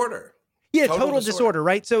about disorder. Yeah, total disorder,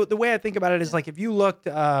 right? So the way I think about it is like if you looked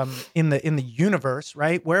in the universe,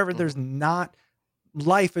 right, wherever there's not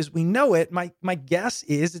life as we know it, my guess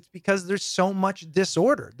is it's because there's so much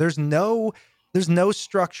disorder. There's no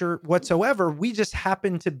structure whatsoever. We just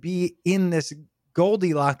happen to be in this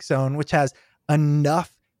Goldilocks zone, which has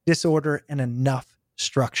enough disorder and enough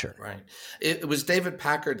structure. Right. It was David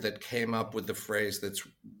Packard that came up with the phrase that's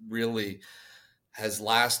really has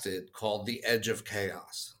lasted called the edge of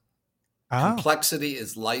chaos. Oh. Complexity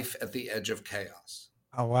is life at the edge of chaos.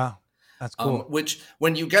 Oh, wow. That's cool. Which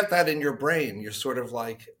when you get that in your brain, you're sort of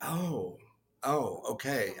like, oh,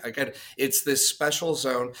 okay. I get it. It's this special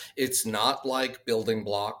zone. It's not like building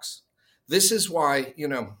blocks. This is why,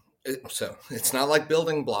 so it's not like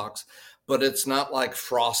building blocks, but it's not like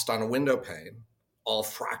frost on a window pane, all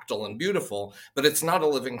fractal and beautiful, but it's not a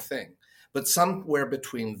living thing. But somewhere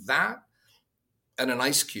between that and an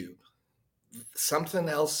ice cube, something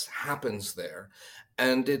else happens there.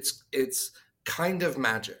 And it's kind of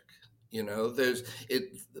magic. The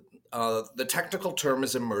technical term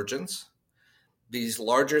is emergence. These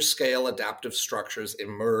larger scale adaptive structures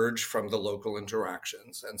emerge from the local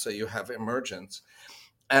interactions. And so you have emergence.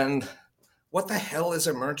 And what the hell is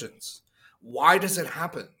emergence? Why does it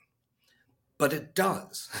happen? But it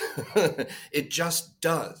does. It just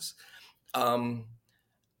does.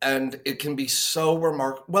 And it can be so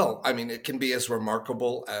remarkable. Well, I mean, it can be as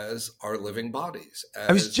remarkable as our living bodies.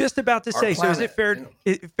 I was just about to say, planet. So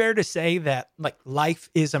is it fair to say that like life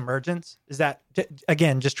is emergence? Is that,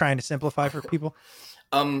 again, just trying to simplify for people?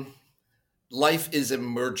 Life is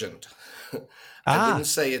emergent. I wouldn't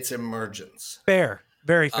say it's emergence. Fair.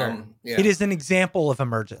 Very fair. Yeah. It is an example of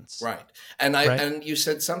emergence. Right. And you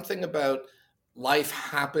said something about life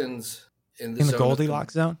happens in the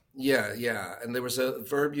Goldilocks zone. Yeah. And there was a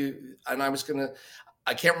verb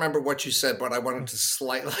I can't remember what you said, but I wanted to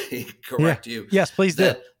slightly correct you. Yes, please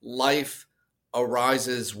do. Life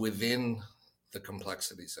arises within the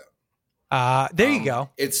complexity zone. There you go.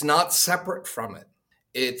 It's not separate from it.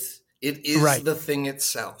 It is the thing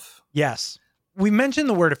itself. Yes. We mentioned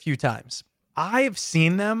the word a few times. I've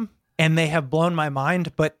seen them and they have blown my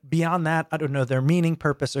mind, but beyond that, I don't know their meaning,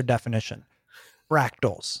 purpose, or definition.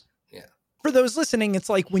 Fractals. Yeah. for those listening, it's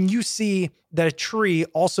like when you see that a tree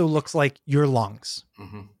also looks like your lungs.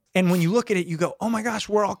 Mhm. And when you look at it, you go, oh my gosh,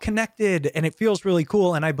 we're all connected. And it feels really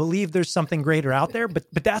cool. And I believe there's something greater out there, but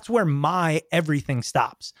that's where my everything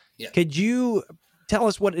stops. Yeah. Could you tell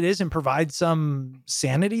us what it is and provide some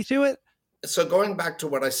sanity to it? So going back to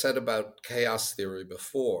what I said about chaos theory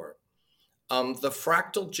before, the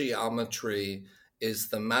fractal geometry is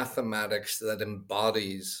the mathematics that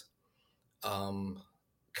embodies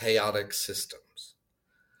chaotic systems.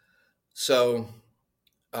 So,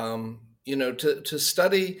 to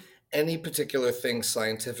study any particular thing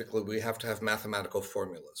scientifically, we have to have mathematical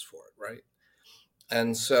formulas for it, right?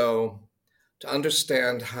 And so to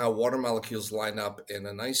understand how water molecules line up in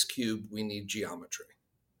an ice cube, we need geometry.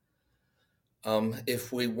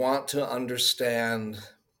 If we want to understand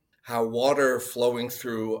how water flowing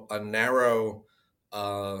through a narrow,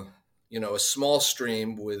 a small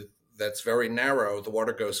stream that's very narrow, the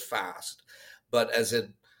water goes fast. But as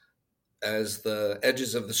the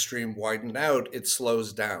edges of the stream widen out, it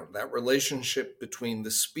slows down. That relationship between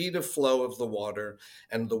the speed of flow of the water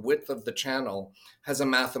and the width of the channel has a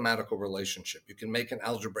mathematical relationship. You can make an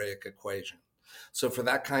algebraic equation. So for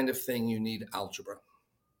that kind of thing, you need algebra.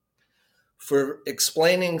 For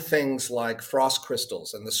explaining things like frost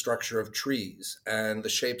crystals and the structure of trees and the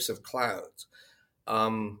shapes of clouds,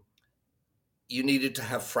 you needed to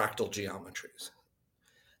have fractal geometries.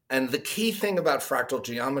 And the key thing about fractal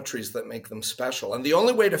geometries that make them special, and the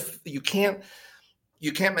only way you can't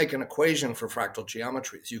make an equation for fractal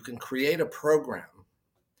geometries. You can create a program,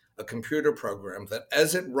 a computer program that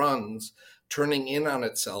as it runs, turning in on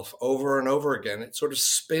itself over and over again, it sort of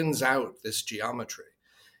spins out this geometry.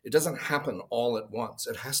 It doesn't happen all at once.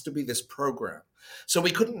 It has to be this program. So we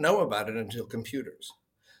couldn't know about it until computers.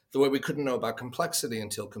 The way we couldn't know about complexity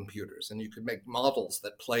until computers. And you could make models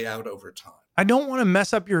that play out over time. I don't want to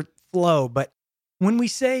mess up your flow, but when we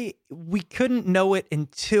say we couldn't know it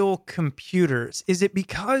until computers, is it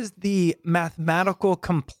because the mathematical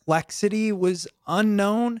complexity was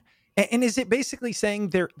unknown? And is it basically saying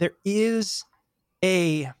there is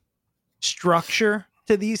a structure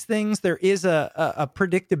to these things? There is a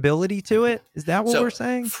predictability to it? Is that what we're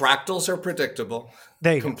saying? Fractals are predictable.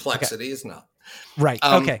 There you Complexity go. Okay. is not. Right.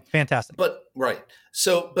 Okay. Fantastic. But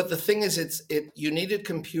the thing is, you needed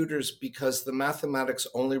computers because the mathematics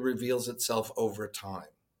only reveals itself over time.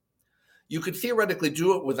 You could theoretically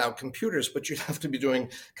do it without computers, but you'd have to be doing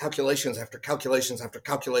calculations after calculations after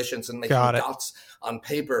calculations and making dots on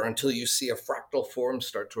paper until you see a fractal form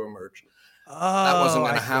start to emerge. That wasn't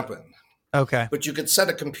going to happen. Okay. But you could set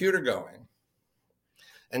a computer going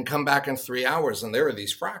and come back in 3 hours, and there are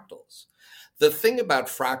these fractals. The thing about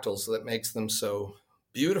fractals that makes them so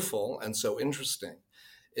beautiful and so interesting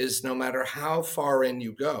is no matter how far in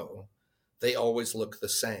you go, they always look the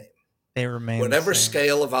same. They remain whatever the same.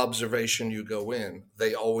 Scale of observation you go in,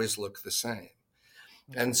 they always look the same.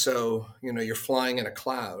 And so, you're flying in a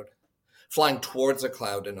cloud, flying towards a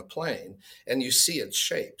cloud in a plane, and you see its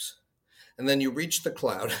shapes. And then you reach the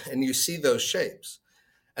cloud and you see those shapes.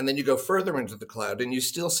 And then you go further into the cloud and you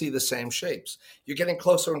still see the same shapes. You're getting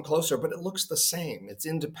closer and closer, but it looks the same. It's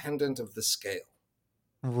independent of the scale.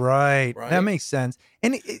 Right. That makes sense.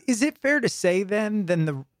 And is it fair to say then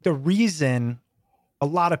the reason a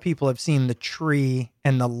lot of people have seen the tree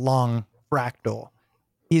and the lung fractal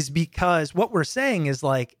is because what we're saying is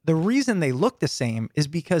like the reason they look the same is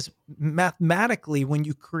because mathematically, when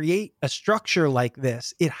you create a structure like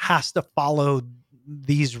this, it has to follow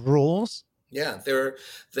these rules. Yeah,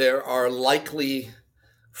 there are likely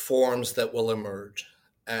forms that will emerge.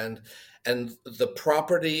 And the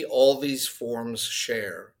property all these forms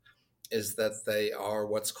share is that they are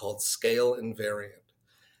what's called scale invariant.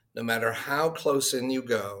 No matter how close in you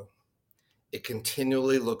go, it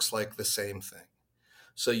continually looks like the same thing.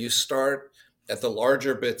 So you start at the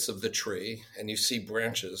larger bits of the tree and you see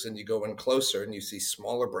branches, and you go in closer and you see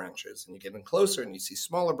smaller branches, and you get in closer and you see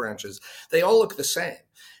smaller branches. They all look the same.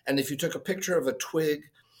 And if you took a picture of a twig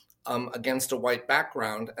against a white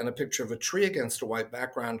background and a picture of a tree against a white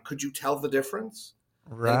background, could you tell the difference?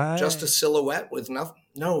 Right. Just a silhouette with nothing?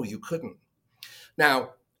 No, you couldn't.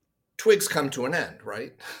 Now, twigs come to an end,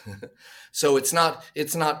 right? So it's not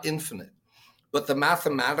infinite, but the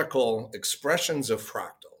mathematical expressions of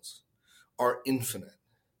fractals are infinite.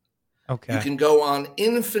 Okay. You can go on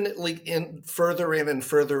infinitely further in and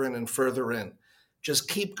further in and further in. Just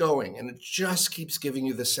keep going, and it just keeps giving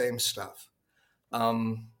you the same stuff.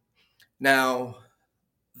 Now,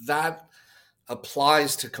 that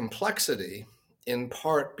applies to complexity in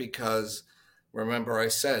part because, remember I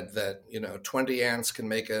said that, 20 ants can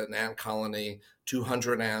make an ant colony,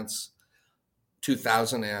 200 ants,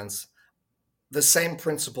 2,000 ants. the same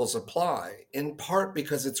principles apply, in part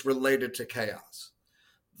because it's related to chaos.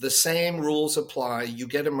 The same rules apply. You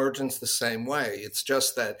get emergence the same way. It's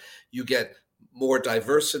just that you get more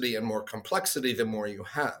diversity and more complexity the more you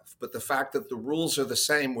have. But the fact that the rules are the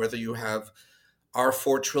same, whether you have our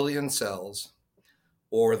 4 trillion cells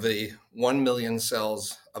or the 1 million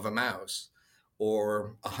cells of a mouse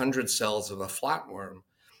or 100 cells of a flatworm,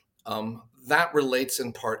 that relates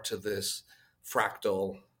in part to this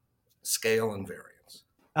fractal scale invariance.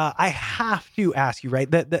 I have to ask you, right?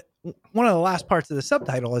 That one of the last parts of the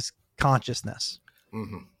subtitle is consciousness.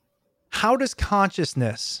 Mm-hmm. How does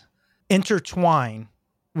consciousness intertwine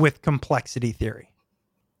with complexity theory?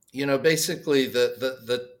 You know, basically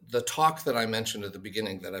the talk that I mentioned at the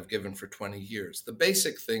beginning that I've given for 20 years, the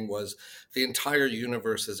basic thing was the entire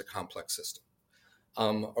universe is a complex system,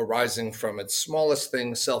 arising from its smallest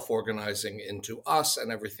thing, self-organizing into us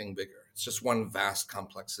and everything bigger. It's just one vast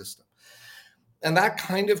complex system. And that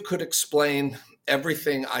kind of could explain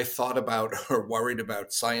everything I thought about or worried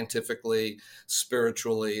about scientifically,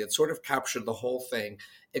 spiritually. It sort of captured the whole thing,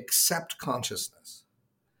 except consciousness.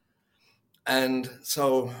 And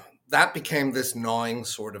so that became this gnawing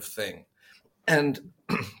sort of thing. And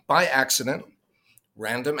by accident,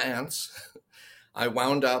 random ants, I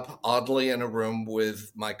wound up oddly in a room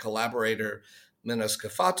with my collaborator, Minas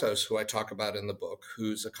Kafatos, who I talk about in the book,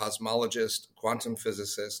 who's a cosmologist, quantum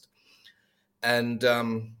physicist, and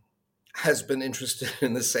has been interested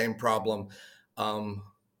in the same problem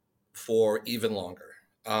for even longer,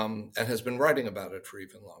 and has been writing about it for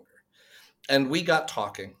even longer. And we got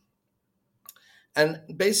talking. And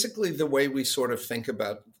basically the way we sort of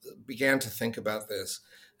began to think about this,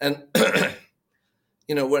 and,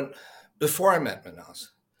 you know, before I met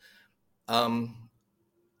Minas, and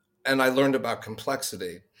I learned about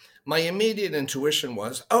complexity, my immediate intuition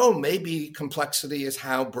was, maybe complexity is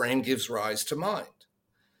how brain gives rise to mind.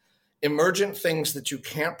 Emergent things that you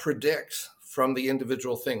can't predict from the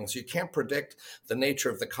individual things. You can't predict the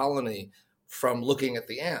nature of the colony from looking at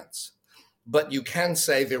the ants, but you can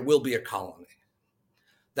say there will be a colony.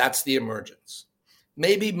 That's the emergence.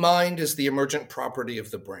 Maybe mind is the emergent property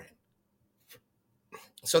of the brain.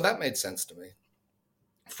 So that made sense to me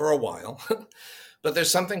for a while. But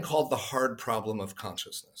there's something called the hard problem of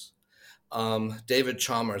consciousness. David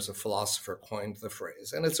Chalmers, a philosopher, coined the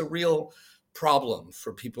phrase, and it's a real problem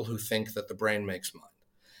for people who think that the brain makes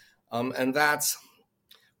mind. And that's,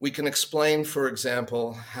 we can explain, for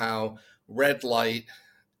example, how red light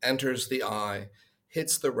enters the eye,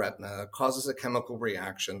 hits the retina, causes a chemical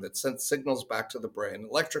reaction that sends signals back to the brain,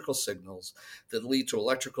 electrical signals that lead to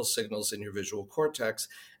electrical signals in your visual cortex,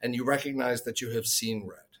 and you recognize that you have seen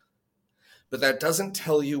red. But that doesn't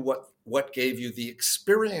tell you what gave you the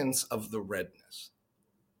experience of the redness.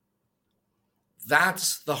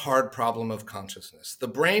 That's the hard problem of consciousness. The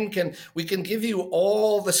brain we can give you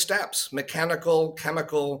all the steps, mechanical,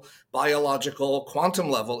 chemical, biological, quantum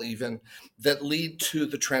level even, that lead to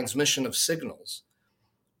the transmission of signals.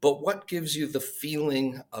 But what gives you the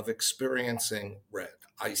feeling of experiencing red?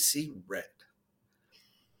 I see red.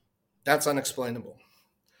 That's unexplainable.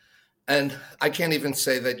 And I can't even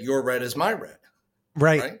say that your red is my red.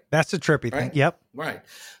 Right. That's a trippy thing. Right? Yep. Right.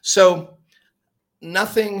 So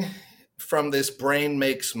nothing from this brain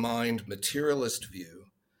makes mind materialist view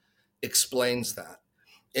explains that.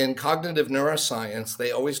 In cognitive neuroscience,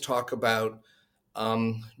 they always talk about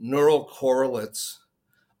neural correlates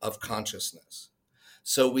of consciousness.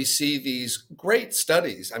 So we see these great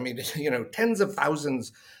studies. I mean, tens of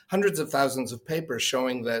thousands, hundreds of thousands of papers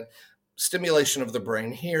showing that stimulation of the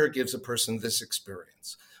brain here gives a person this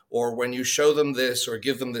experience. Or when you show them this or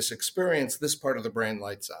give them this experience, this part of the brain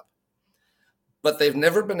lights up. But they've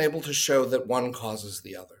never been able to show that one causes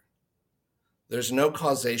the other. There's no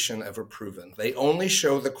causation ever proven. They only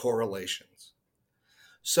show the correlations.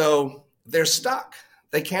 So they're stuck.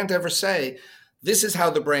 They can't ever say, this is how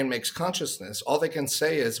the brain makes consciousness. All they can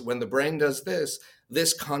say is when the brain does this,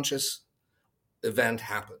 this conscious event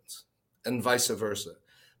happens, and vice versa.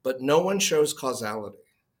 But no one shows causality.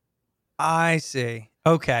 I see.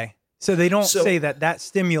 Okay. So they don't say that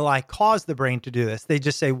stimuli caused the brain to do this. They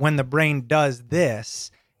just say when the brain does this,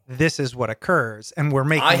 this is what occurs. And we're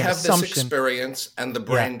making an assumption. This experience and the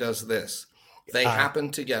brain does this. They happen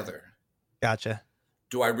together. Gotcha.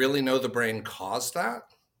 Do I really know the brain caused that?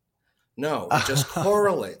 No, it just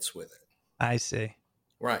correlates with it. I see.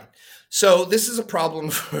 Right. So this is a problem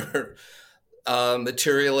for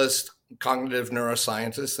materialist cognitive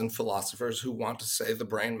neuroscientists and philosophers who want to say the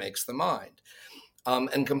brain makes the mind.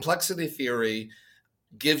 And complexity theory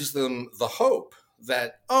gives them the hope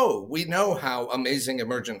that, oh, we know how amazing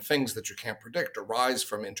emergent things that you can't predict arise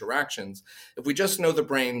from interactions. If we just know the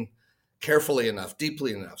brain carefully enough,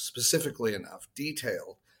 deeply enough, specifically enough,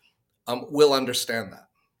 detailed, we'll understand that.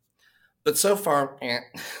 But so far,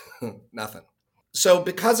 nothing. So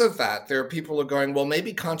because of that, there are people who are going, well,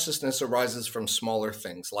 maybe consciousness arises from smaller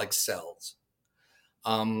things like cells.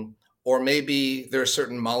 Or maybe there are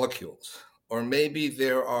certain molecules. Or maybe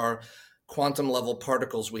there are quantum level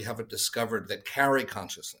particles we haven't discovered that carry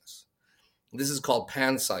consciousness. This is called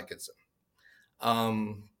panpsychism.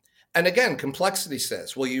 And again, complexity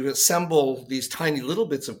says, well, you assemble these tiny little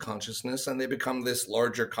bits of consciousness and they become this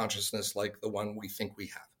larger consciousness like the one we think we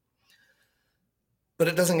have. But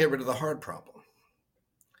it doesn't get rid of the hard problem.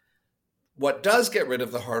 What does get rid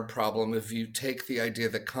of the hard problem if you take the idea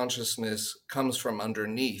that consciousness comes from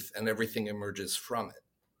underneath and everything emerges from it?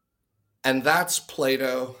 And that's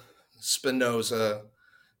Plato, Spinoza,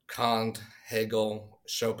 Kant, Hegel,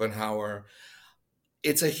 Schopenhauer.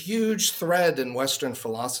 It's a huge thread in Western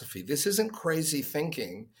philosophy. This isn't crazy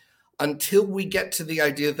thinking until we get to the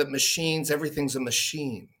idea that machines, everything's a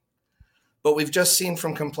machine. But we've just seen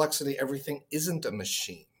from complexity, everything isn't a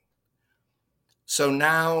machine. So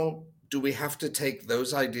now, do we have to take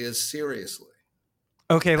those ideas seriously?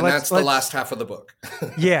 Okay, and that's the last half of the book.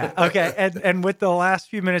 Yeah. Okay. And with the last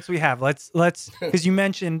few minutes we have, let's because you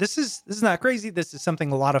mentioned this is not crazy. This is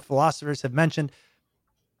something a lot of philosophers have mentioned.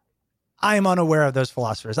 I am unaware of those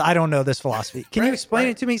philosophers. I don't know this philosophy. Can you explain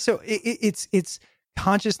it to me? So it's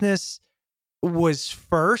consciousness was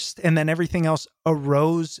first, and then everything else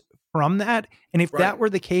arose from that. And if that were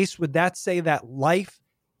the case, would that say that life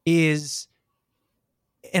is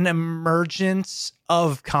an emergence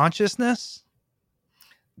of consciousness?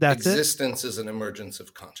 That's Existence is an emergence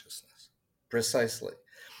of consciousness. Precisely.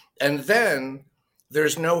 And then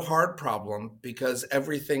there's no hard problem because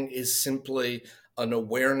everything is simply an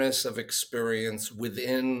awareness of experience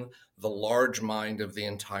within the large mind of the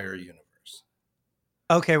entire universe.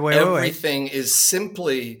 Okay, Everything is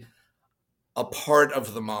simply a part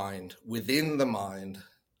of the mind within the mind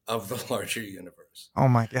of the larger universe. Oh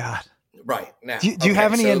my God. Right. Now, do you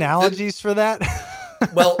have any analogies for that?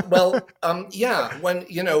 Yeah.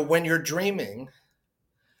 When you're dreaming,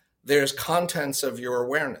 there's contents of your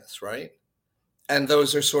awareness, right? And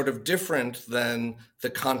those are sort of different than the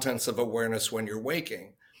contents of awareness when you're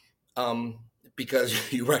waking,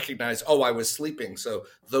 because you recognize, oh, I was sleeping, so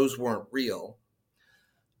those weren't real.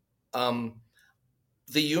 The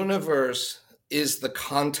universe is the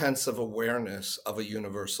contents of awareness of a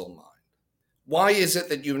universal mind. Why is it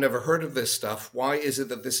that you've never heard of this stuff? Why is it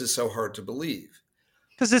that this is so hard to believe?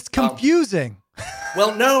 Because it's confusing.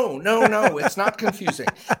 Well, no, it's not confusing.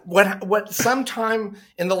 What sometime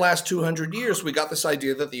in the last 200 years, we got this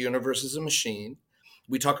idea that the universe is a machine.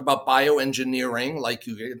 We talk about bioengineering, like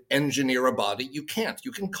you can engineer a body. You can't.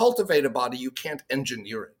 You can cultivate a body. You can't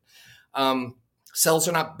engineer it. Cells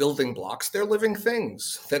are not building blocks. They're living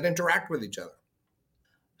things that interact with each other.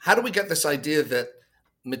 How do we get this idea that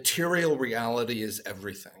material reality is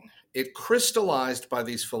everything? It crystallized by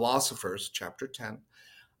these philosophers, chapter 10,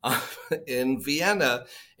 in Vienna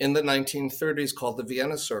in the 1930s, called the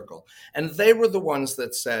Vienna Circle. And they were the ones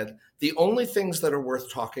that said, the only things that are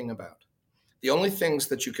worth talking about, the only things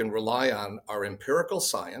that you can rely on are empirical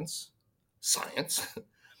science,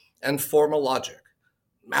 and formal logic,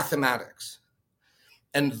 mathematics.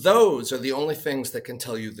 And those are the only things that can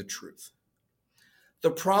tell you the truth.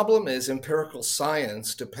 The problem is empirical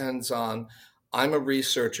science depends on, I'm a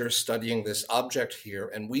researcher studying this object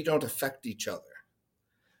here, and we don't affect each other.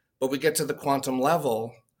 But we get to the quantum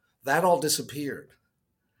level, that all disappeared.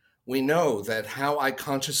 We know that how I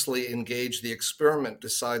consciously engage the experiment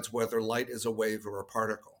decides whether light is a wave or a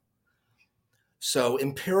particle. So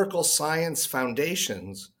empirical science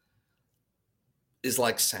foundations is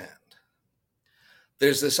like sand.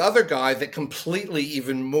 There's this other guy that completely,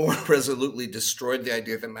 even more resolutely destroyed the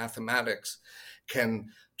idea that mathematics can,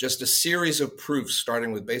 just a series of proofs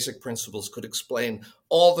starting with basic principles, could explain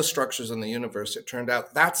all the structures in the universe. It turned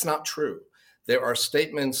out that's not true. There are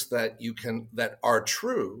statements that are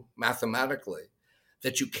true mathematically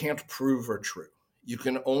that you can't prove are true. You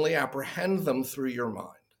can only apprehend them through your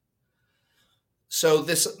mind. So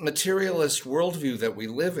this materialist worldview that we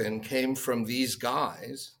live in came from these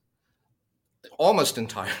guys, almost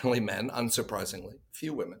entirely men, unsurprisingly,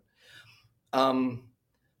 few women. And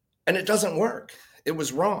it doesn't work. It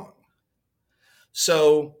was wrong.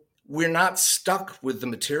 So we're not stuck with the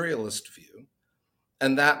materialist view.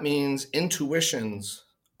 And that means intuitions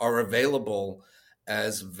are available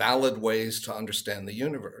as valid ways to understand the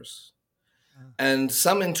universe. And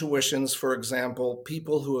some intuitions, for example,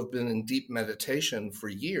 people who have been in deep meditation for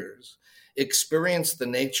years experience the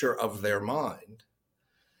nature of their mind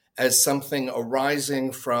as something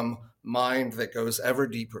arising from mind that goes ever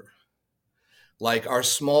deeper. Like our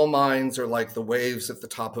small minds are like the waves at the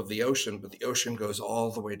top of the ocean, but the ocean goes all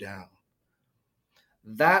the way down.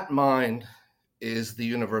 That mind is the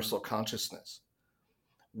universal consciousness.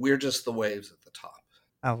 We're just the waves at the top.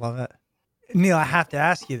 I love it. Neil, I have to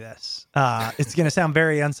ask you this. It's going to sound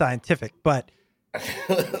very unscientific, but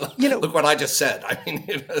Look what I just said. I mean,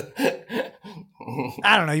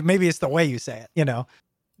 I don't know. Maybe it's the way you say it,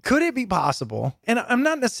 Could it be possible? And I'm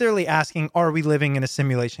not necessarily asking, are we living in a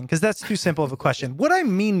simulation? Because that's too simple of a question. What I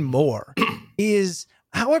mean more is,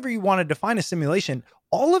 however you want to define a simulation,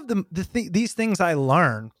 all of these things I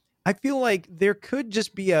learn, I feel like there could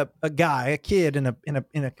just be a kid in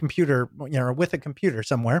a computer, with a computer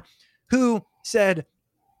somewhere, who said,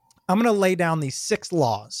 I'm going to lay down these 6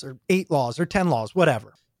 laws or 8 laws or 10 laws,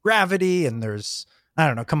 whatever. Gravity, and there's, I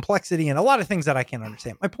don't know, complexity, and a lot of things that I can't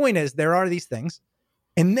understand. My point is, there are these things.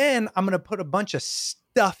 And then I'm going to put a bunch of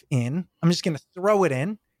stuff in. I'm just going to throw it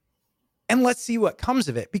in and let's see what comes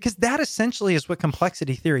of it. Because that essentially is what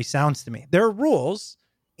complexity theory sounds to me. There are rules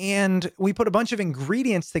and we put a bunch of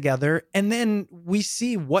ingredients together and then we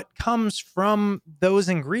see what comes from those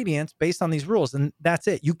ingredients based on these rules. And that's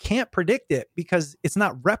it. You can't predict it because it's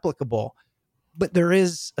not replicable, but there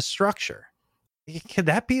is a structure. Could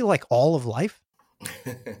that be like all of life?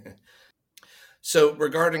 So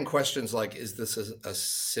regarding questions like, is this a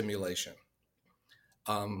simulation?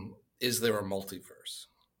 Is there a multiverse?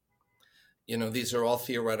 These are all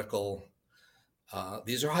theoretical.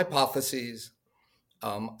 These are hypotheses.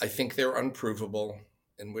 I think they're unprovable,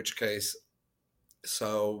 in which case,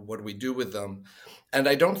 so what do we do with them? And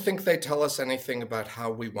I don't think they tell us anything about how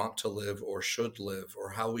we want to live or should live, or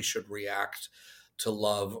how we should react to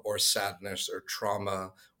love or sadness or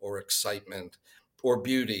trauma or excitement or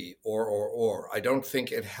beauty, or. I don't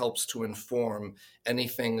think it helps to inform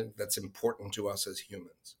anything that's important to us as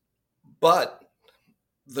humans. But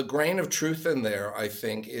the grain of truth in there, I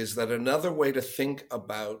think, is that another way to think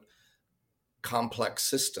about complex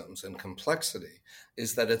systems and complexity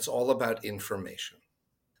is that it's all about information.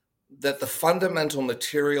 That the fundamental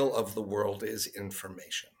material of the world is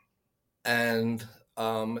information. And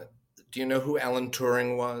do you know who Alan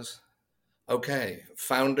Turing was? Okay,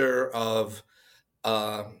 founder of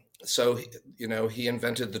he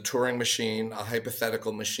invented the Turing machine, a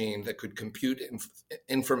hypothetical machine that could compute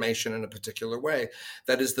information in a particular way.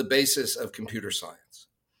 That is the basis of computer science.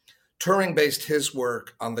 Turing based his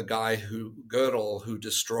work on the guy Gödel, who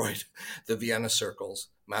destroyed the Vienna circles,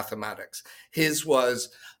 mathematics. His was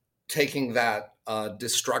taking that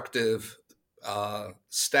destructive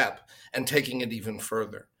step and taking it even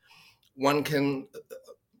further. When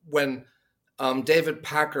David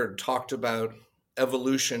Packard talked about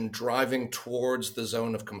evolution driving towards the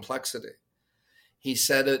zone of complexity, he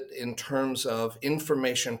said it in terms of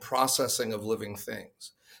information processing of living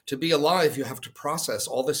things. To be alive, you have to process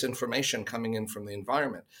all this information coming in from the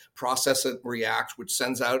environment, process it, react, which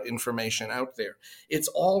sends out information out there. It's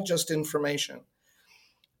all just information.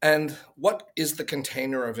 And what is the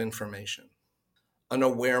container of information? An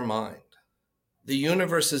aware mind. The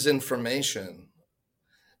universe's information,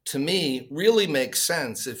 to me, really makes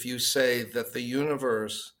sense if you say that the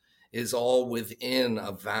universe is all within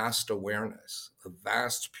a vast awareness, a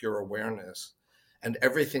vast pure awareness, and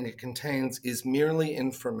everything it contains is merely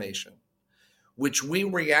information, which we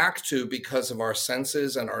react to because of our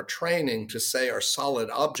senses and our training to say are solid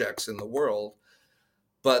objects in the world.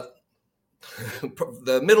 But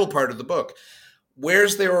the middle part of the book,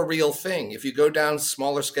 where's there a real thing? If you go down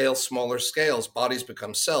smaller scales, bodies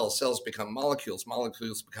become cells, cells become molecules,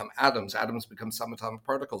 molecules become atoms, atoms become subatomic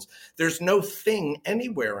particles. There's no thing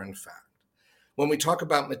anywhere, in fact. When we talk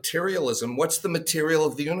about materialism, what's the material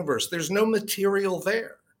of the universe? There's no material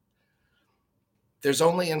there. There's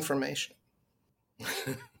only information.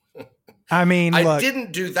 I mean, I look,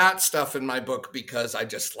 didn't do that stuff in my book because I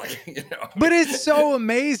just But it's so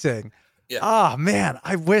amazing. Yeah. Oh man,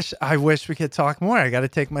 I wish we could talk more. I got to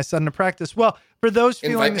take my son to practice. Well, for those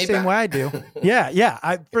feeling the same way I do,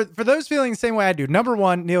 for those feeling the same way I do, number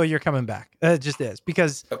one, Neil, you're coming back. It just is,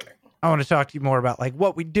 because Okay. I want to talk to you more about like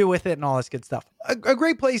what we do with it and all this good stuff. A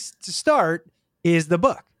great place to start is the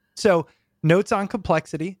book. So, Notes on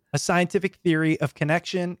Complexity, a scientific theory of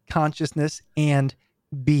connection, consciousness, and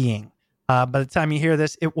being. By the time you hear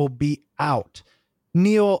this, it will be out.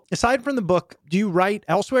 Neil, aside from the book, do you write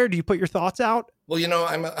elsewhere? Do you put your thoughts out? Well, you know,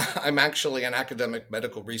 I'm actually an academic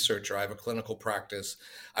medical researcher. I have a clinical practice.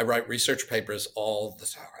 I write research papers all the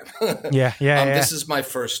time. Yeah. This is my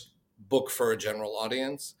first book for a general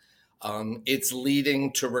audience. It's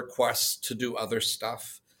leading to requests to do other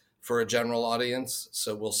stuff for a general audience.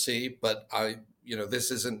 So we'll see. But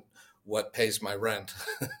this isn't what pays my rent.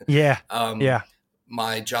 Yeah.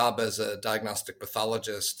 My job as a diagnostic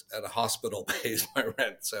pathologist at a hospital pays my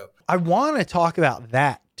rent. So I want to talk about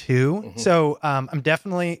that too. Mhm. So I'm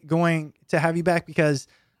definitely going to have you back because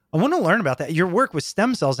I want to learn about that. Your work with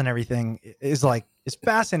stem cells and everything is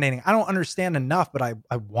fascinating. I don't understand enough, but I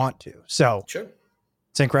want to. So sure.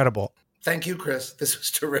 It's incredible. Thank you, Chris. This was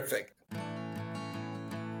terrific.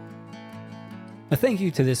 A thank you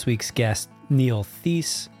to this week's guest, Neil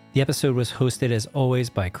Theise. The episode was hosted as always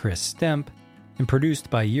by Chris Stemp and produced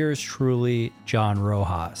by yours truly, John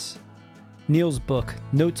Rojas. Neil's book,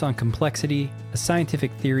 Notes on Complexity, A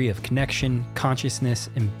Scientific Theory of Connection, Consciousness,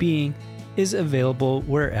 and Being, is available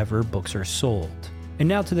wherever books are sold. And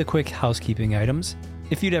now to the quick housekeeping items.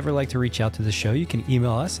 If you'd ever like to reach out to the show, you can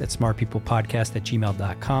email us at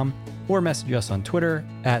smartpeoplepodcast@gmail.com or message us on Twitter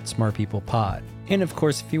 @smartpeoplepod. And of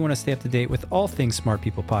course, if you want to stay up to date with all things Smart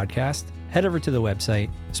People Podcast, head over to the website,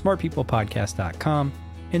 smartpeoplepodcast.com,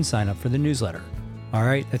 and sign up for the newsletter. All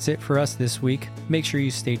right, that's it for us this week. Make sure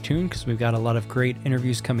you stay tuned because we've got a lot of great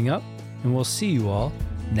interviews coming up, and we'll see you all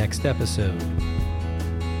next episode.